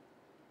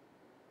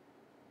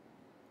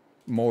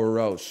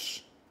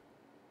 Morose.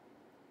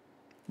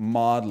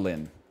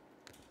 Maudlin.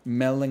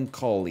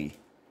 Melancholy.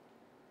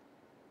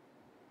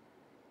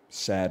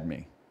 Sad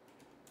me.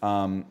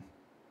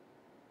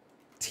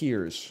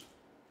 Tears.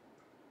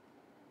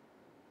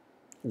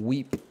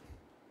 Weep.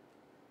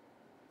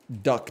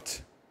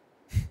 Duct.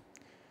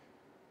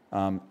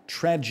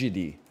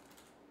 Tragedy.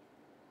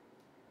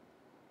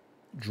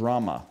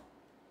 Drama.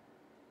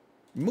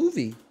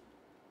 Movie.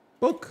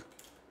 Book.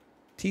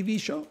 TV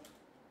show.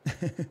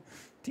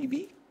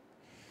 TV.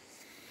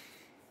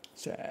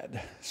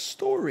 Sad.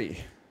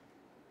 Story.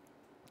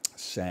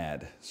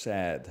 Sad,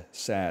 sad,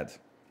 sad.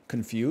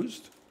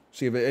 Confused?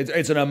 See, if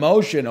it's an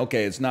emotion.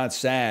 Okay, it's not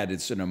sad.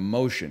 It's an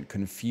emotion.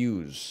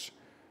 Confuse.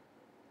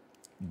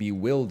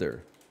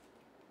 Bewilder.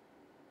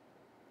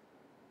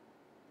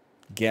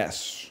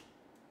 Guess.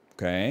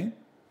 Okay?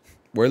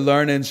 We're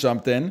learning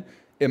something.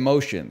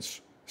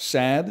 Emotions.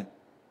 Sad,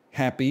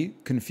 happy,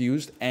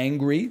 confused,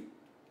 angry,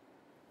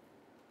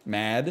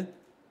 mad,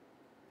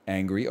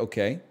 angry,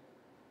 okay.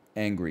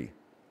 Angry.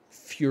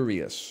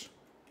 Furious.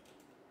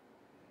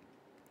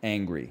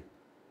 Angry.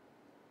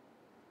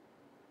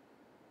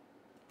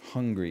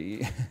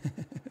 Hungry.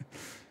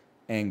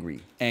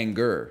 Angry.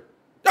 Anger.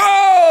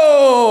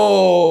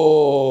 Oh!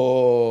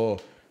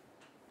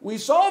 We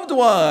solved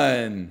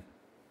one.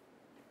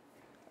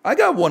 I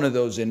got one of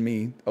those in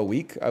me a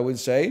week, I would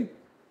say.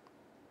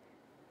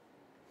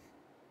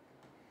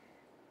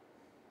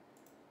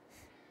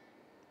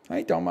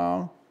 Hi,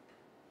 Tomo.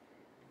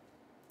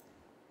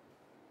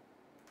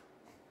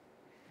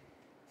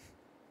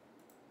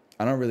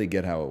 I don't really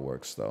get how it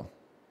works, though.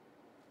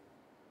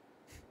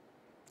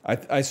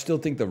 I still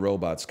think the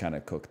robot's kind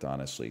of cooked,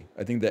 honestly.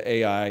 I think the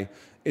AI,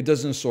 it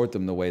doesn't sort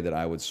them the way that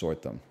I would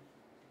sort them.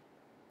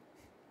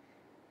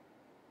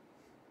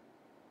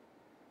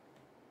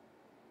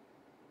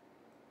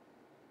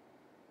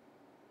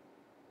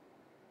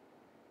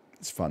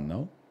 It's fun,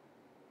 though.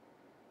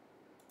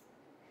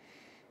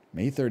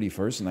 May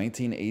 31st,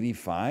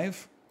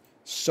 1985.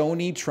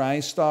 Sony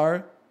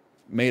TriStar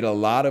made a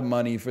lot of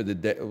money for the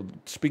day.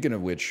 Speaking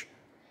of which,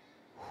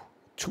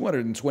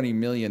 220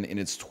 million in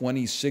its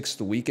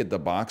 26th week at the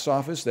box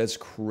office. That's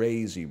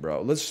crazy,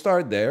 bro. Let's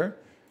start there.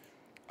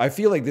 I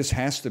feel like this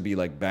has to be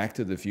like Back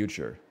to the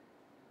Future.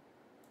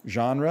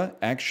 Genre,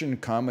 action,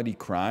 comedy,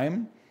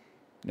 crime.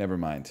 Never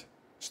mind.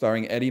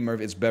 Starring Eddie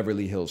Murphy. It's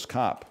Beverly Hills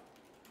Cop.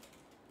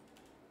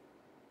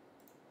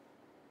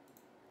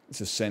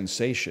 It's a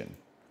sensation.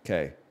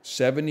 Okay.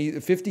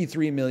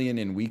 53 million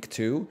in week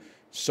 2.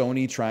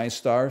 Sony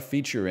TriStar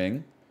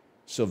featuring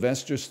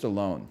Sylvester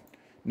Stallone.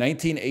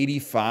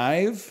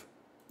 1985.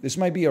 This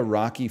might be a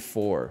Rocky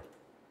 4.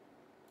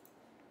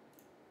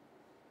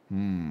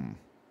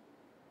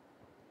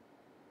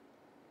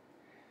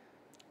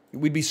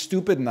 We'd be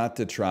stupid not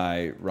to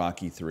try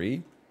Rocky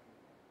 3.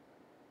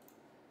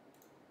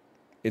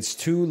 It's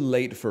too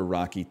late for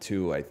Rocky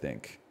 2, I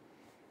think.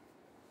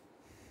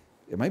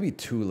 It might be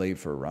too late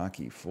for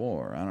Rocky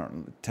 4. I don't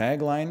know.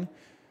 Tagline,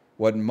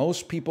 what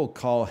most people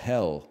call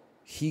hell,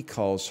 he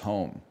calls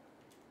home.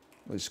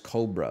 It was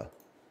Cobra.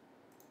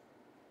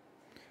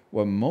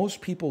 What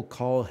most people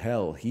call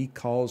hell, he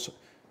calls...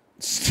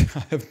 I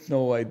have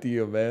no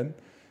idea, man.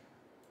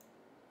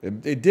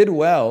 It did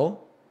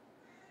well.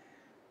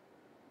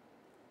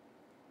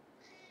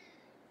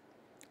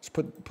 Let's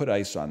put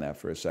ice on that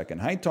for a second.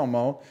 Hi,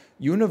 Tomo.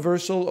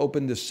 Universal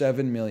opened to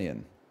 7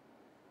 million.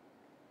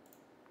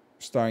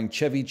 Starring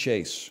Chevy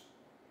Chase.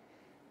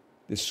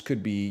 This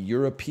could be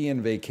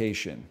European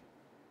Vacation.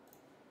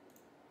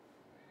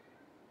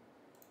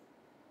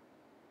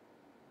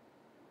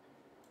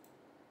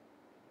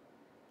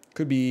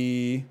 Could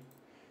be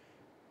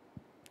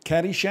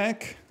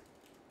Caddyshack? I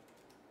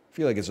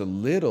feel like it's a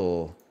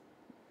little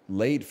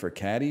late for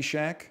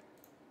Caddyshack.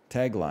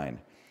 Tagline.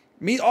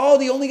 Oh,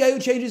 the only guy who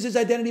changes his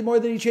identity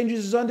more than he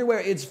changes his underwear.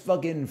 It's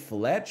fucking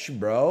Fletch,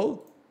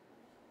 bro.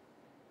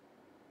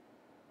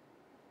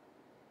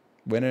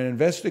 When an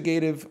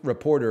investigative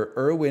reporter,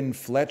 Erwin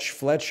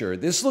Fletcher,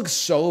 this looks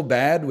so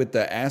bad with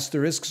the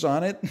asterisks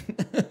on it.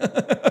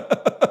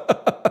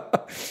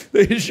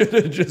 They should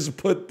have just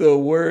put the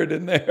word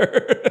in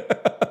there.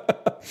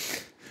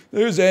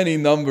 There's any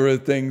number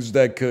of things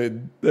that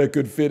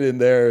could fit in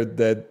there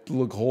that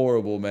look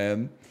horrible,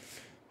 man.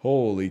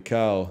 Holy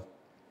cow.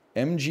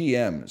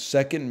 MGM,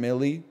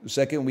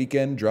 second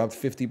weekend, dropped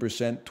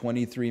 50%,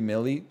 23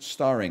 milli,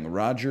 starring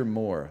Roger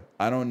Moore.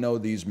 I don't know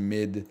these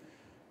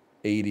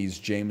mid-80s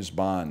James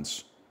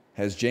Bonds.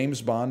 Has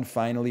James Bond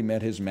finally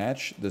met his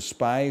match? The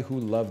Spy Who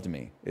Loved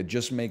Me. It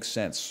just makes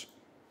sense.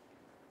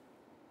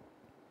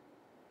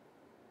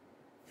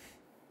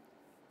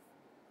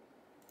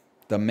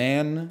 The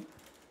Man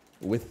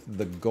with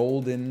the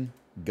Golden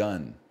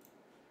Gun.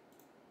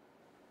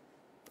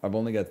 I've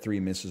only got 3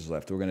 misses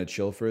left. We're going to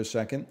chill for a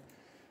second.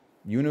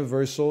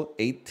 Universal,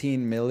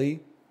 18 milli.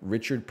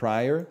 Richard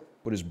Pryor.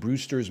 What is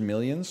Brewster's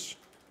Millions?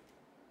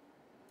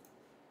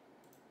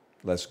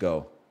 Let's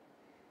go.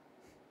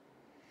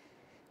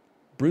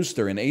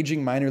 Brewster, an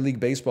aging minor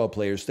league baseball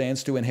player,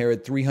 stands to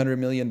inherit $300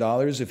 million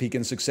if he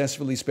can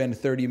successfully spend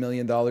 $30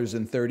 million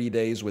in 30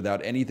 days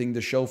without anything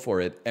to show for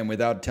it and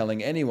without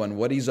telling anyone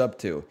what he's up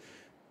to.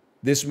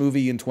 This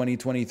movie in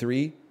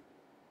 2023,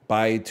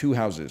 buy 2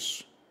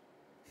 houses.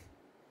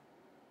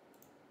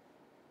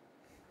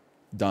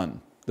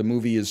 Done. The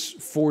movie is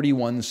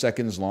 41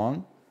 seconds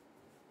long.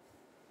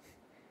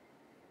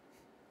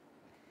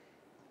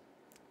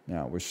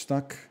 Now, we're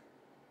stuck.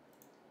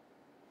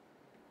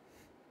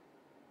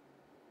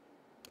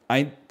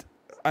 I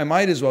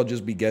might as well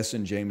just be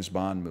guessing James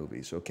Bond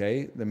movies,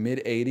 okay? The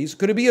mid-80s.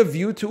 Could it be A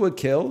View to a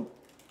Kill?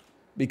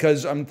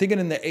 Because I'm thinking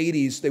in the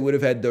 80s, they would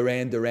have had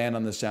Duran Duran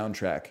on the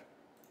soundtrack.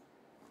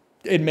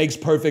 It makes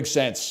perfect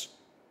sense.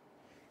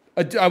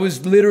 I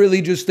was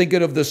literally just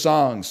thinking of the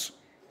songs.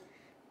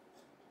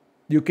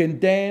 You can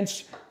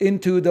dance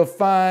into the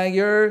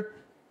fire.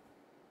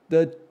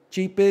 The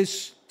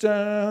cheapest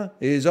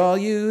is all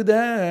you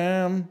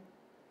damn.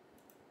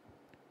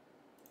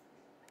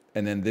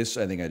 And then this,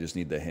 I think I just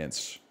need the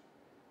hints.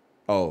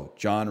 Oh,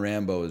 John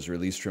Rambo is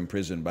released from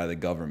prison by the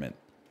government.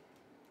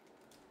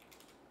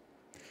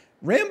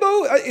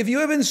 Rambo, if you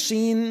haven't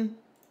seen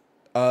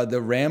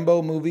the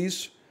Rambo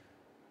movies,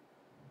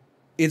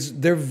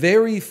 they're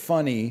very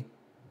funny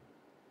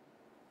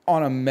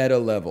on a meta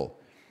level.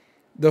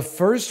 The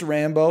first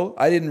Rambo,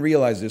 I didn't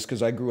realize this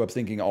because I grew up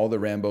thinking all the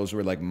Rambos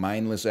were like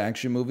mindless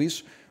action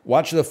movies.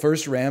 Watch the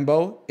first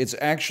Rambo. It's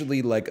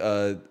actually like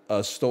a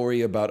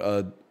story about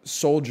a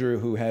soldier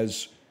who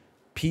has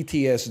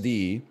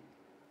PTSD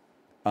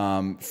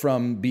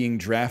from being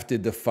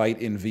drafted to fight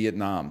in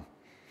Vietnam.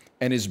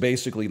 And is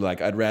basically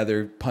like, I'd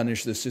rather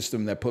punish the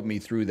system that put me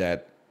through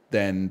that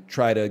than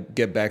try to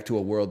get back to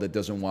a world that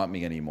doesn't want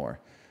me anymore.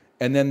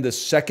 And then the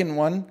second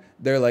one,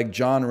 they're like,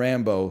 John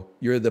Rambo,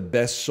 you're the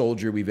best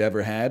soldier we've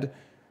ever had.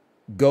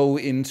 Go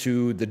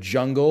into the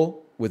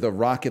jungle with a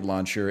rocket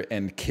launcher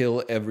and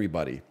kill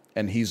everybody.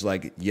 And he's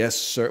like, yes,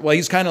 sir. Well,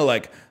 he's kind of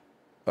like,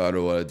 I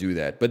don't want to do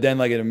that. But then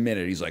like in a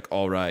minute, he's like,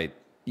 all right,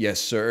 yes,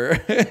 sir.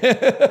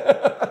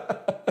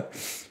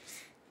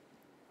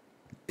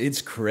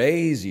 It's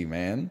crazy,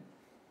 man.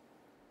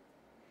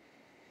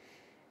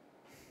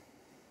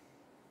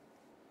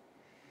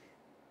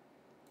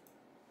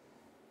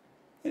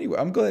 Anyway,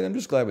 I'm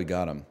just glad we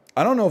got him.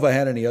 I don't know if I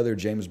had any other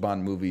James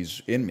Bond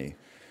movies in me.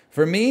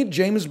 For me,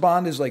 James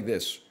Bond is like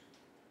this.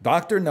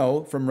 Dr.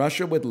 No, From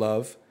Russia with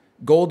Love,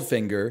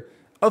 Goldfinger,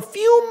 a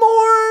few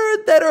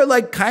more that are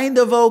like kind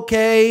of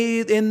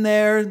okay in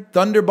there.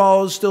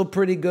 Thunderball is still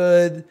pretty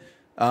good.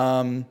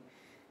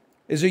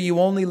 Is it You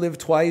Only Live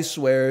Twice,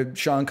 where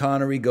Sean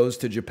Connery goes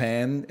to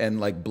Japan and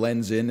like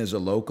blends in as a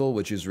local,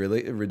 which is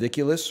really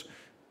ridiculous.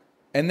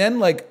 And then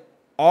like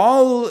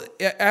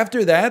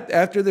after that,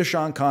 after the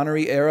Sean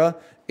Connery era,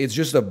 it's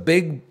just a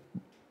big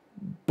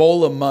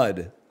bowl of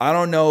mud. I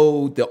don't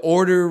know the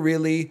order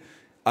really.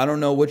 I don't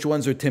know which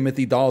ones are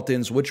Timothy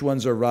Dalton's, which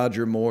ones are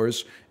Roger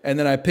Moore's. And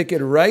then I pick it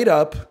right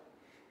up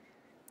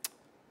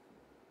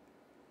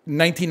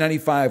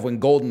 1995 when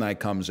GoldenEye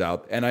comes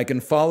out, and I can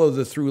follow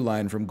the through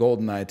line from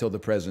GoldenEye till the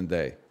present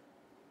day.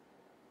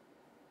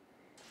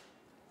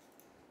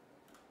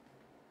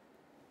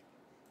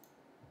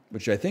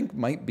 Which I think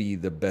might be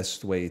the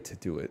best way to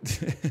do it.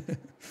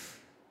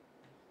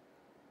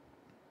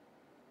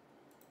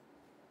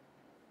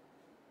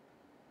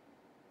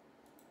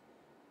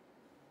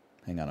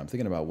 Hang on, I'm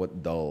thinking about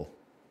what dull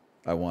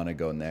I want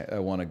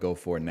to go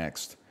for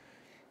next.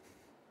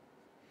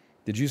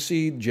 Did you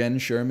see Jen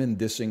Sherman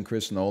dissing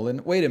Chris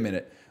Nolan? Wait a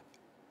minute.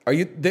 Are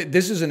you?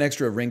 This is an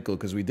extra wrinkle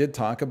because we did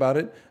talk about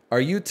it.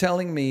 Are you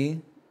telling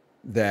me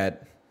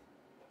that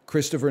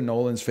Christopher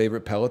Nolan's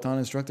favorite Peloton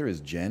instructor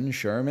is Jen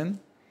Sherman?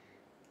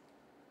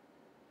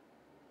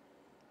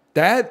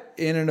 That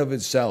in and of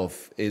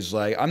itself is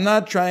like, I'm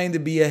not trying to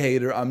be a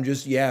hater. I'm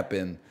just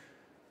yapping.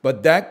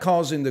 But that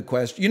calls into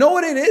question. You know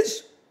what it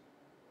is?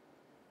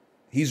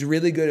 He's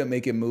really good at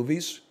making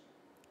movies.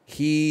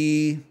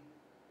 He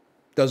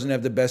doesn't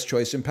have the best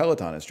choice in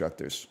Peloton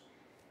instructors.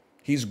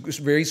 He's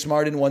very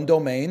smart in one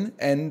domain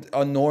and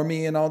a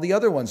normie in all the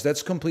other ones.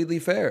 That's completely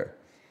fair.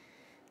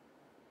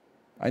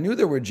 I knew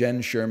there were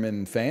Jen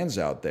Sherman fans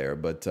out there,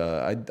 but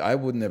I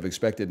wouldn't have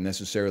expected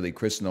necessarily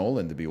Chris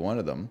Nolan to be one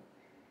of them.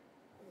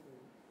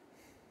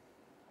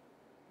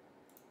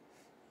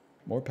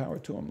 More power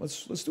to him.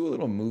 Let's do a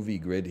little movie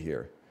grid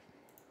here.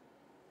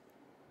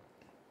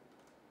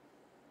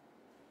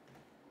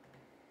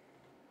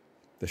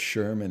 The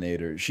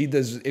Shermanator. She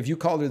does. If you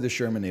called her the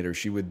Shermanator,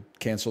 she would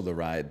cancel the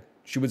ride.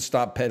 She would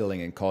stop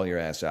pedaling and call your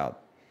ass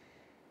out.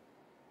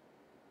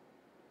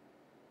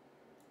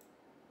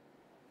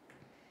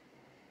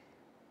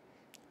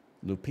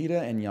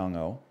 Lupita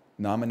Nyong'o,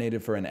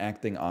 nominated for an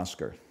acting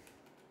Oscar.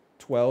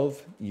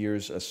 12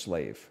 Years a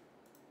Slave.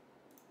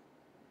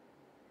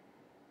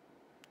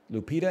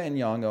 Lupita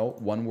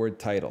Nyong'o, one-word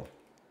title.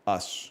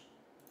 Us.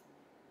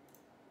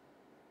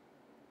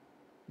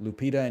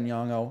 Lupita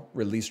Nyong'o,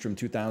 released from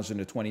 2000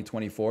 to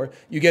 2024.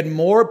 You get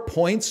more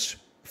points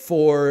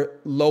for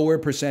lower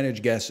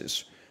percentage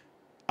guesses.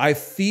 I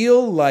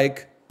feel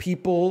like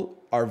people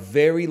are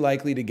very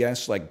likely to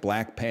guess like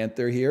Black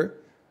Panther here.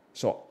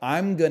 So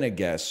I'm going to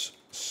guess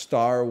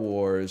Star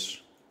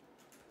Wars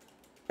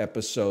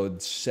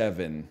Episode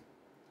 7,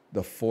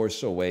 The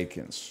Force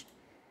Awakens.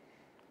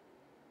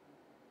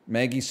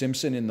 Maggie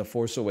Simpson in The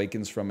Force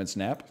Awakens from its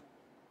nap.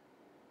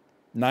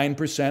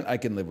 9%, I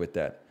can live with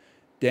that.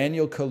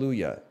 Daniel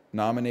Kaluuya,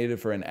 nominated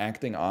for an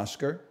acting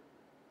Oscar.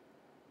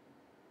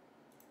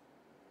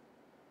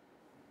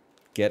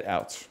 Get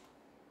Out.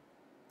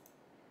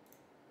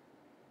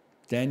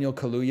 Daniel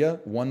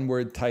Kaluuya,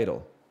 one-word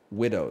title.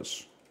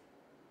 Widows.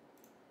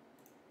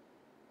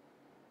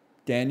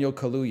 Daniel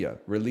Kaluuya,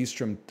 released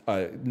from...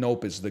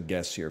 Nope is the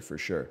guess here for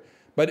sure.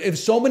 But if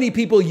so many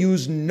people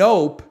use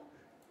Nope,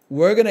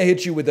 we're going to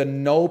hit you with a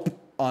Nope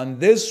on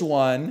this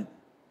one.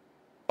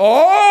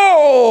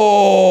 Oh!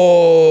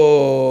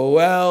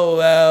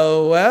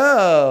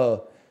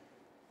 Well.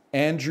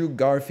 Andrew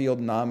Garfield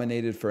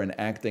nominated for an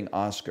acting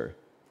Oscar.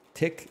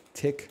 Tick,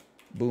 tick,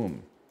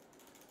 boom.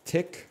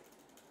 Tick,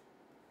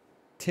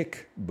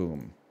 tick,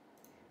 boom.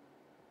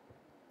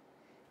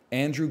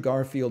 Andrew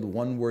Garfield,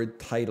 one-word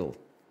title.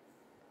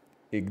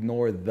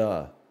 Ignore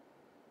the.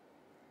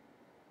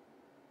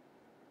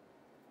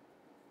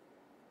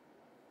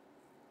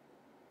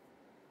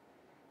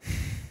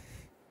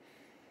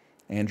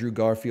 Andrew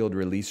Garfield,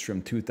 released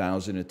from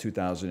 2000 to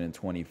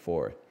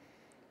 2024.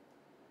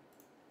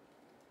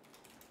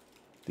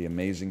 The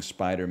Amazing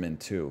Spider-Man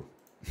 2.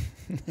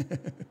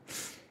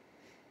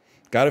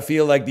 Gotta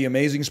feel like The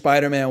Amazing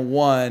Spider-Man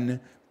 1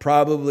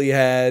 probably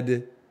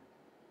had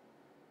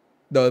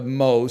the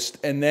most,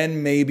 and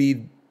then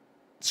maybe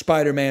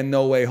Spider-Man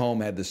No Way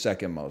Home had the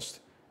second most.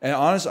 And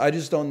honestly, I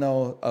just don't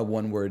know a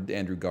one-word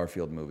Andrew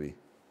Garfield movie.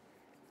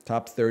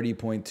 Top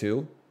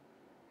 30.2.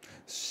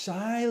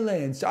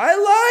 Silence. I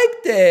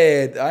liked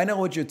it. I know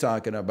what you're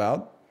talking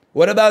about.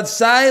 What about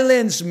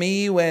Silence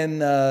Me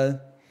when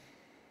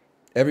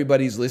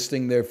everybody's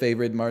listing their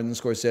favorite Martin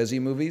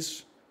Scorsese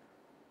movies?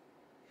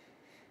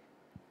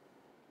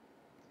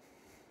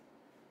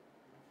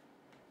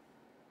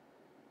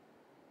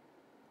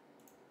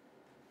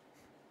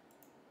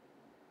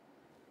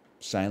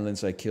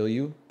 Silence, I Kill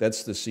You.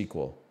 That's the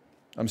sequel.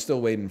 I'm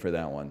still waiting for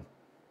that one.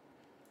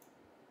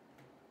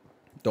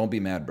 Don't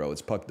be mad, bro.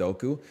 It's Puck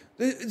Doku.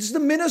 It's the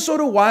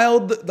Minnesota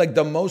Wild, like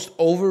the most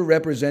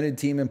overrepresented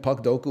team in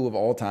Puck Doku of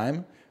all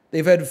time.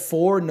 They've had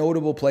 4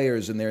 notable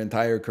players in their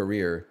entire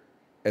career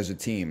as a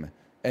team,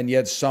 and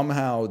yet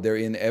somehow they're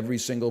in every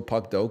single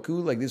Puck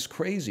Doku. Like, this is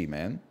crazy,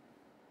 man.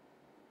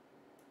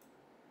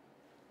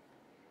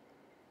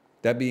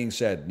 That being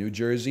said, New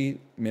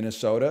Jersey,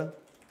 Minnesota,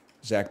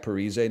 Zach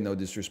Parise, no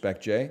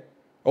disrespect, Jay.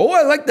 Oh,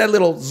 I like that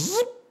little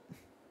zip.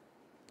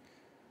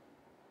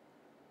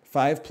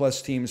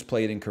 5+ teams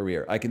played in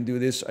career. I can do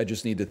this. I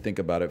just need to think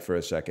about it for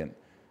a second.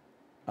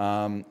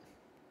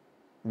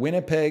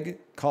 Winnipeg,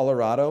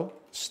 Colorado,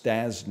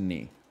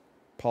 Stastny.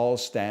 Paul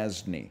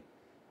Stastny.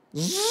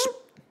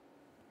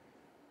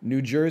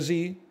 New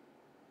Jersey,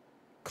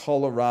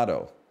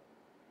 Colorado.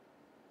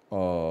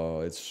 Oh,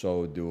 it's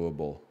so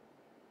doable.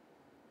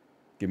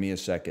 Give me a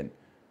second.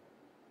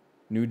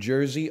 New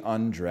Jersey,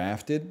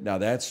 undrafted. Now,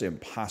 that's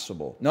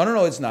impossible.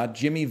 No, it's not.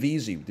 Jimmy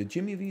Vesey. Did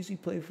Jimmy Vesey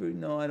play for...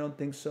 No, I don't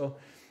think so.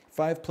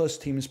 5+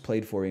 teams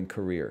played for in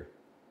career.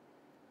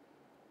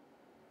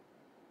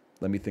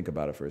 Let me think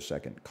about it for a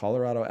second.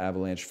 Colorado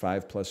Avalanche,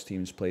 5+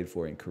 teams played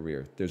for in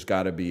career. There's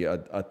got to be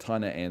a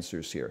ton of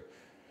answers here.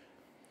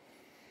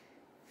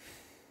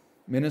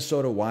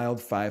 Minnesota Wild,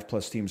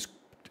 5+ teams.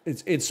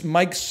 It's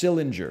Mike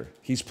Sillinger.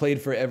 He's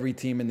played for every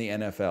team in the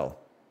NFL.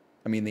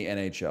 I mean, the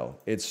NHL.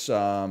 It's,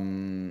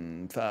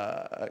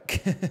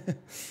 Undrafted,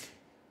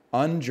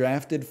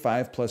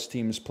 5+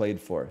 teams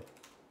played for.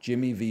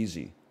 Jimmy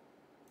Vesey.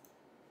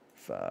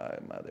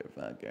 Fuck,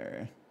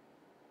 motherfucker.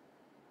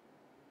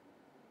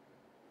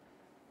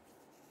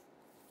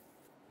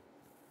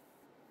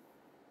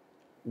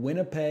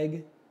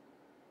 Winnipeg.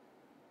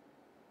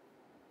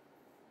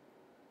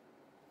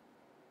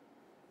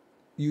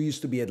 You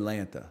used to be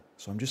Atlanta.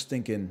 So I'm just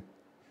thinking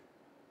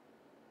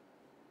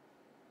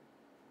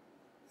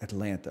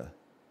Atlanta.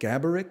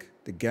 Gaborik?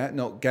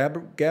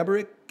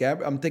 Gaborik?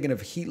 I'm thinking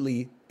of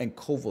Heatley and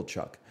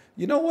Kovalchuk.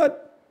 You know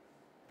what?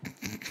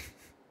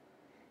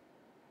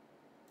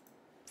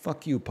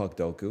 Fuck you,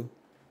 Puckdoku.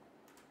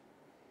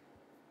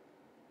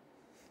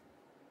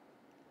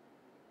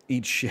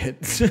 Eat shit.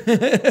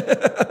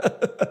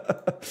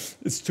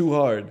 It's too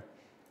hard.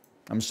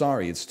 I'm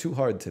sorry, it's too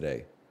hard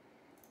today.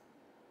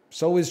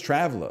 So is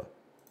Traveler.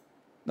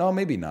 No,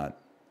 maybe not.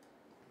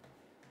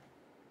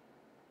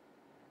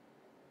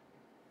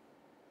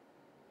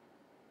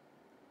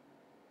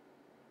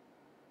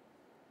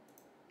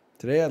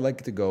 Today I'd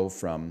like to go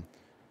from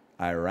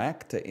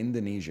Iraq to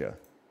Indonesia.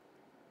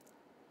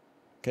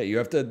 Okay, you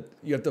have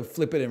to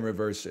flip it and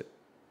reverse it.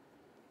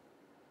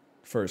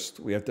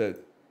 First, we have to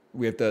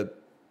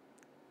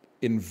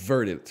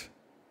invert it.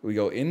 We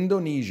go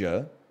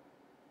Indonesia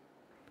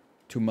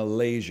to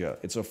Malaysia.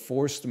 It's a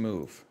forced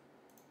move.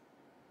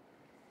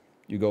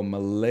 You go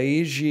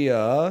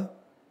Malaysia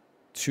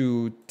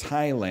to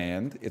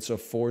Thailand. It's a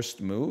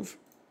forced move.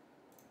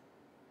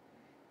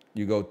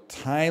 You go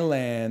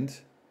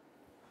Thailand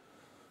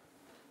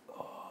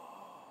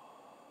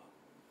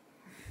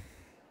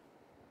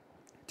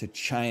to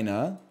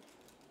China,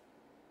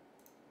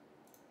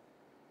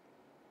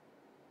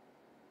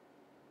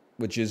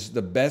 which is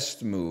the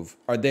best move.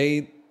 Are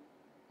they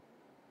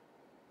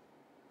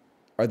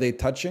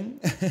touching?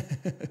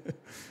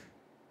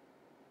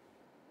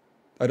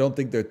 I don't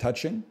think they're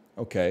touching.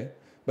 Okay.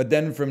 But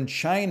then from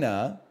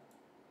China,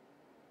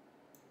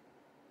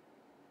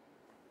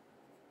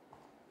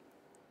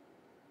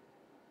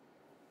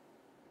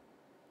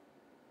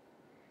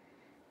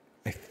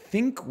 I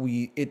think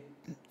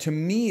to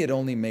me, it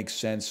only makes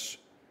sense.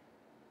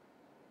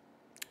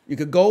 You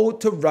could go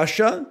to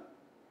Russia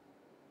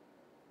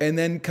and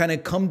then kind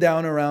of come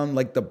down around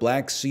like the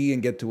Black Sea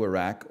and get to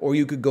Iraq. Or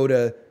you could go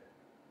to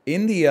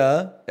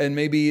India and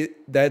maybe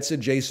that's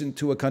adjacent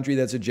to a country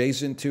that's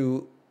adjacent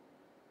to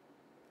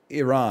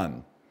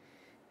Iran.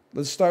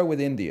 Let's start with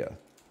India.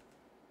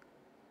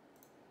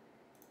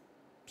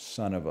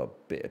 Son of a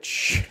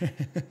bitch.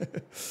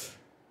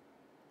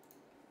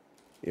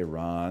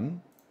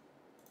 Iran.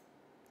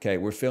 Okay,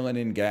 we're filling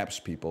in gaps,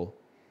 people.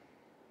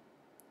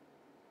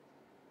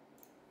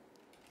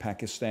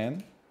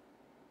 Pakistan.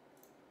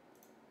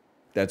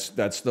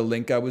 That's the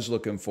link I was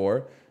looking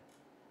for.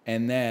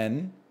 And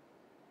then,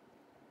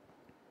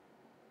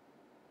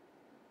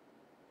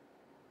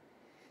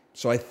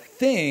 so I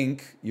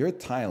think you're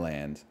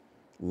Thailand.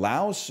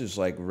 Laos is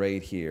like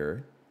right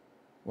here.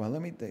 Well,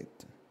 let me think.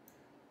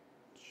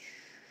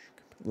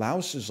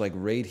 Laos is like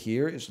right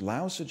here. Is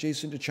Laos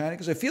adjacent to China?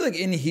 Because I feel like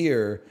in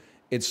here,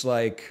 it's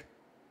like,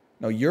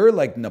 no, you're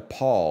like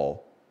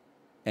Nepal,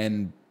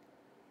 and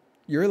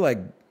you're like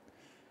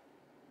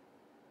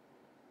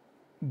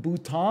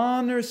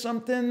Bhutan or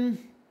something.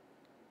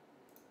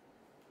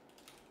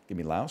 Give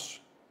me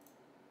Laos.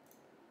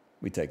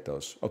 We take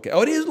those. Okay.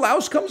 Oh,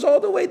 Laos comes all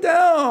the way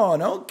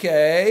down.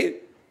 Okay.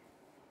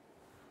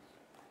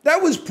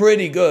 That was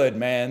pretty good,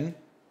 man.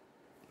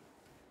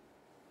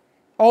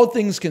 All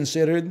things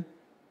considered.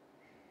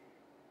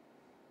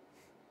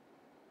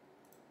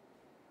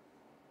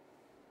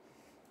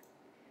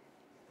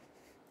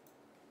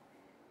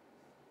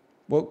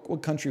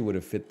 What country would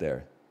have fit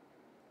there?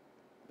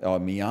 Oh,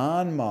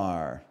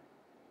 Myanmar.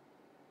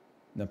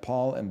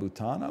 Nepal and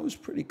Bhutan. I was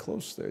pretty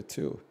close there,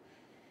 too.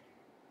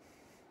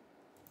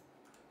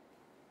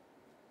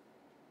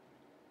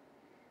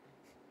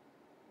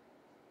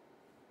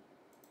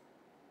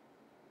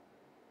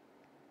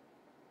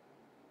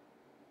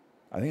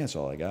 I think that's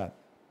all I got.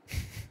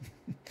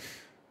 I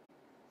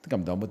think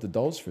I'm done with the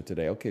dulls for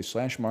today. Okay,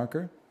 slash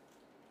marker.